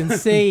week and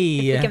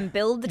see We can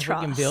build the if we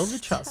trust. can build the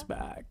trust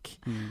back.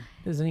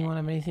 Does anyone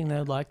have anything they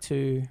would like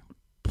to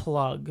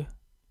plug?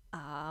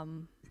 Apart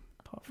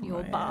from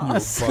Your my butt.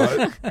 ass?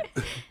 But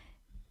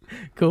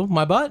Cool.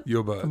 My butt?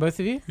 your For butt. both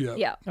of you? Yeah.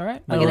 Yeah. All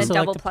right. We're I'd gonna also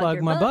like double to plug plug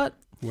your my butt. butt.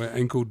 We're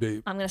ankle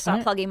deep. I'm going to start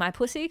Alright. plugging my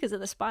pussy because of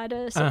the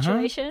spider Uh-huh.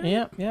 situation.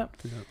 Yep.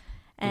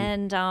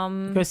 And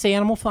Go see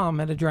Animal Farm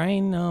at a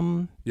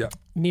drain Yeah.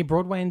 near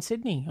Broadway in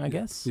Sydney, I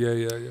guess. Yeah.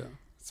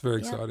 It's very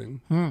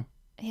exciting.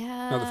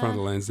 yeah. Out the front of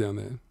the Lansdowne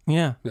there.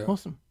 Yeah. Yeah.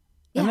 Awesome.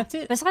 Yeah. And that's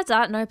it. Besides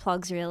that, no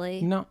plugs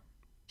really. No.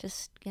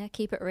 Just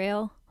keep it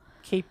real.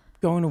 Keep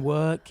going to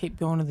work. Keep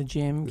going to the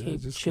gym. Yeah,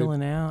 keep just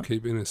chilling out.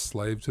 Keep being a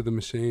slave to the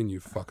machine, you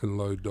fucking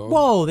low dog.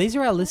 Whoa, these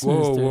are our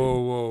listeners, Whoa, dude.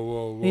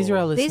 whoa. These are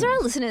our listeners. These are our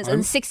listeners,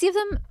 and 60 of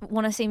them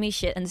want to see me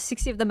shit, and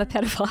 60 of them are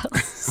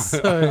pedophiles.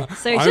 So,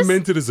 So I just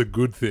meant it as a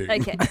good thing.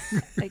 okay.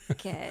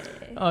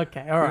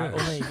 okay, all right.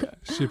 Well, there you go.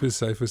 Ship is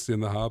safest in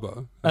the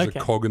harbour. As Okay.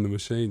 a cog in the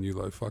machine, you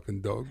low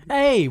fucking dog.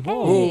 Hey,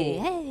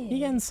 whoa. Hey. You're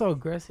getting so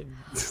aggressive.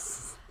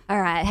 All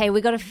right. Hey,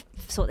 we got to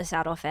sort this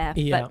out off air.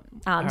 Yeah.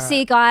 But All see right.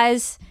 you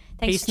guys.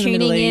 Thanks Peace for in the tuning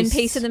Middle in. East.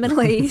 Peace in the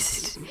Middle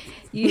East.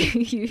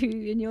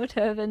 you and your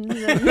turbans.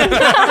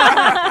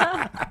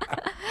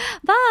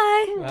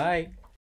 Bye. Bye.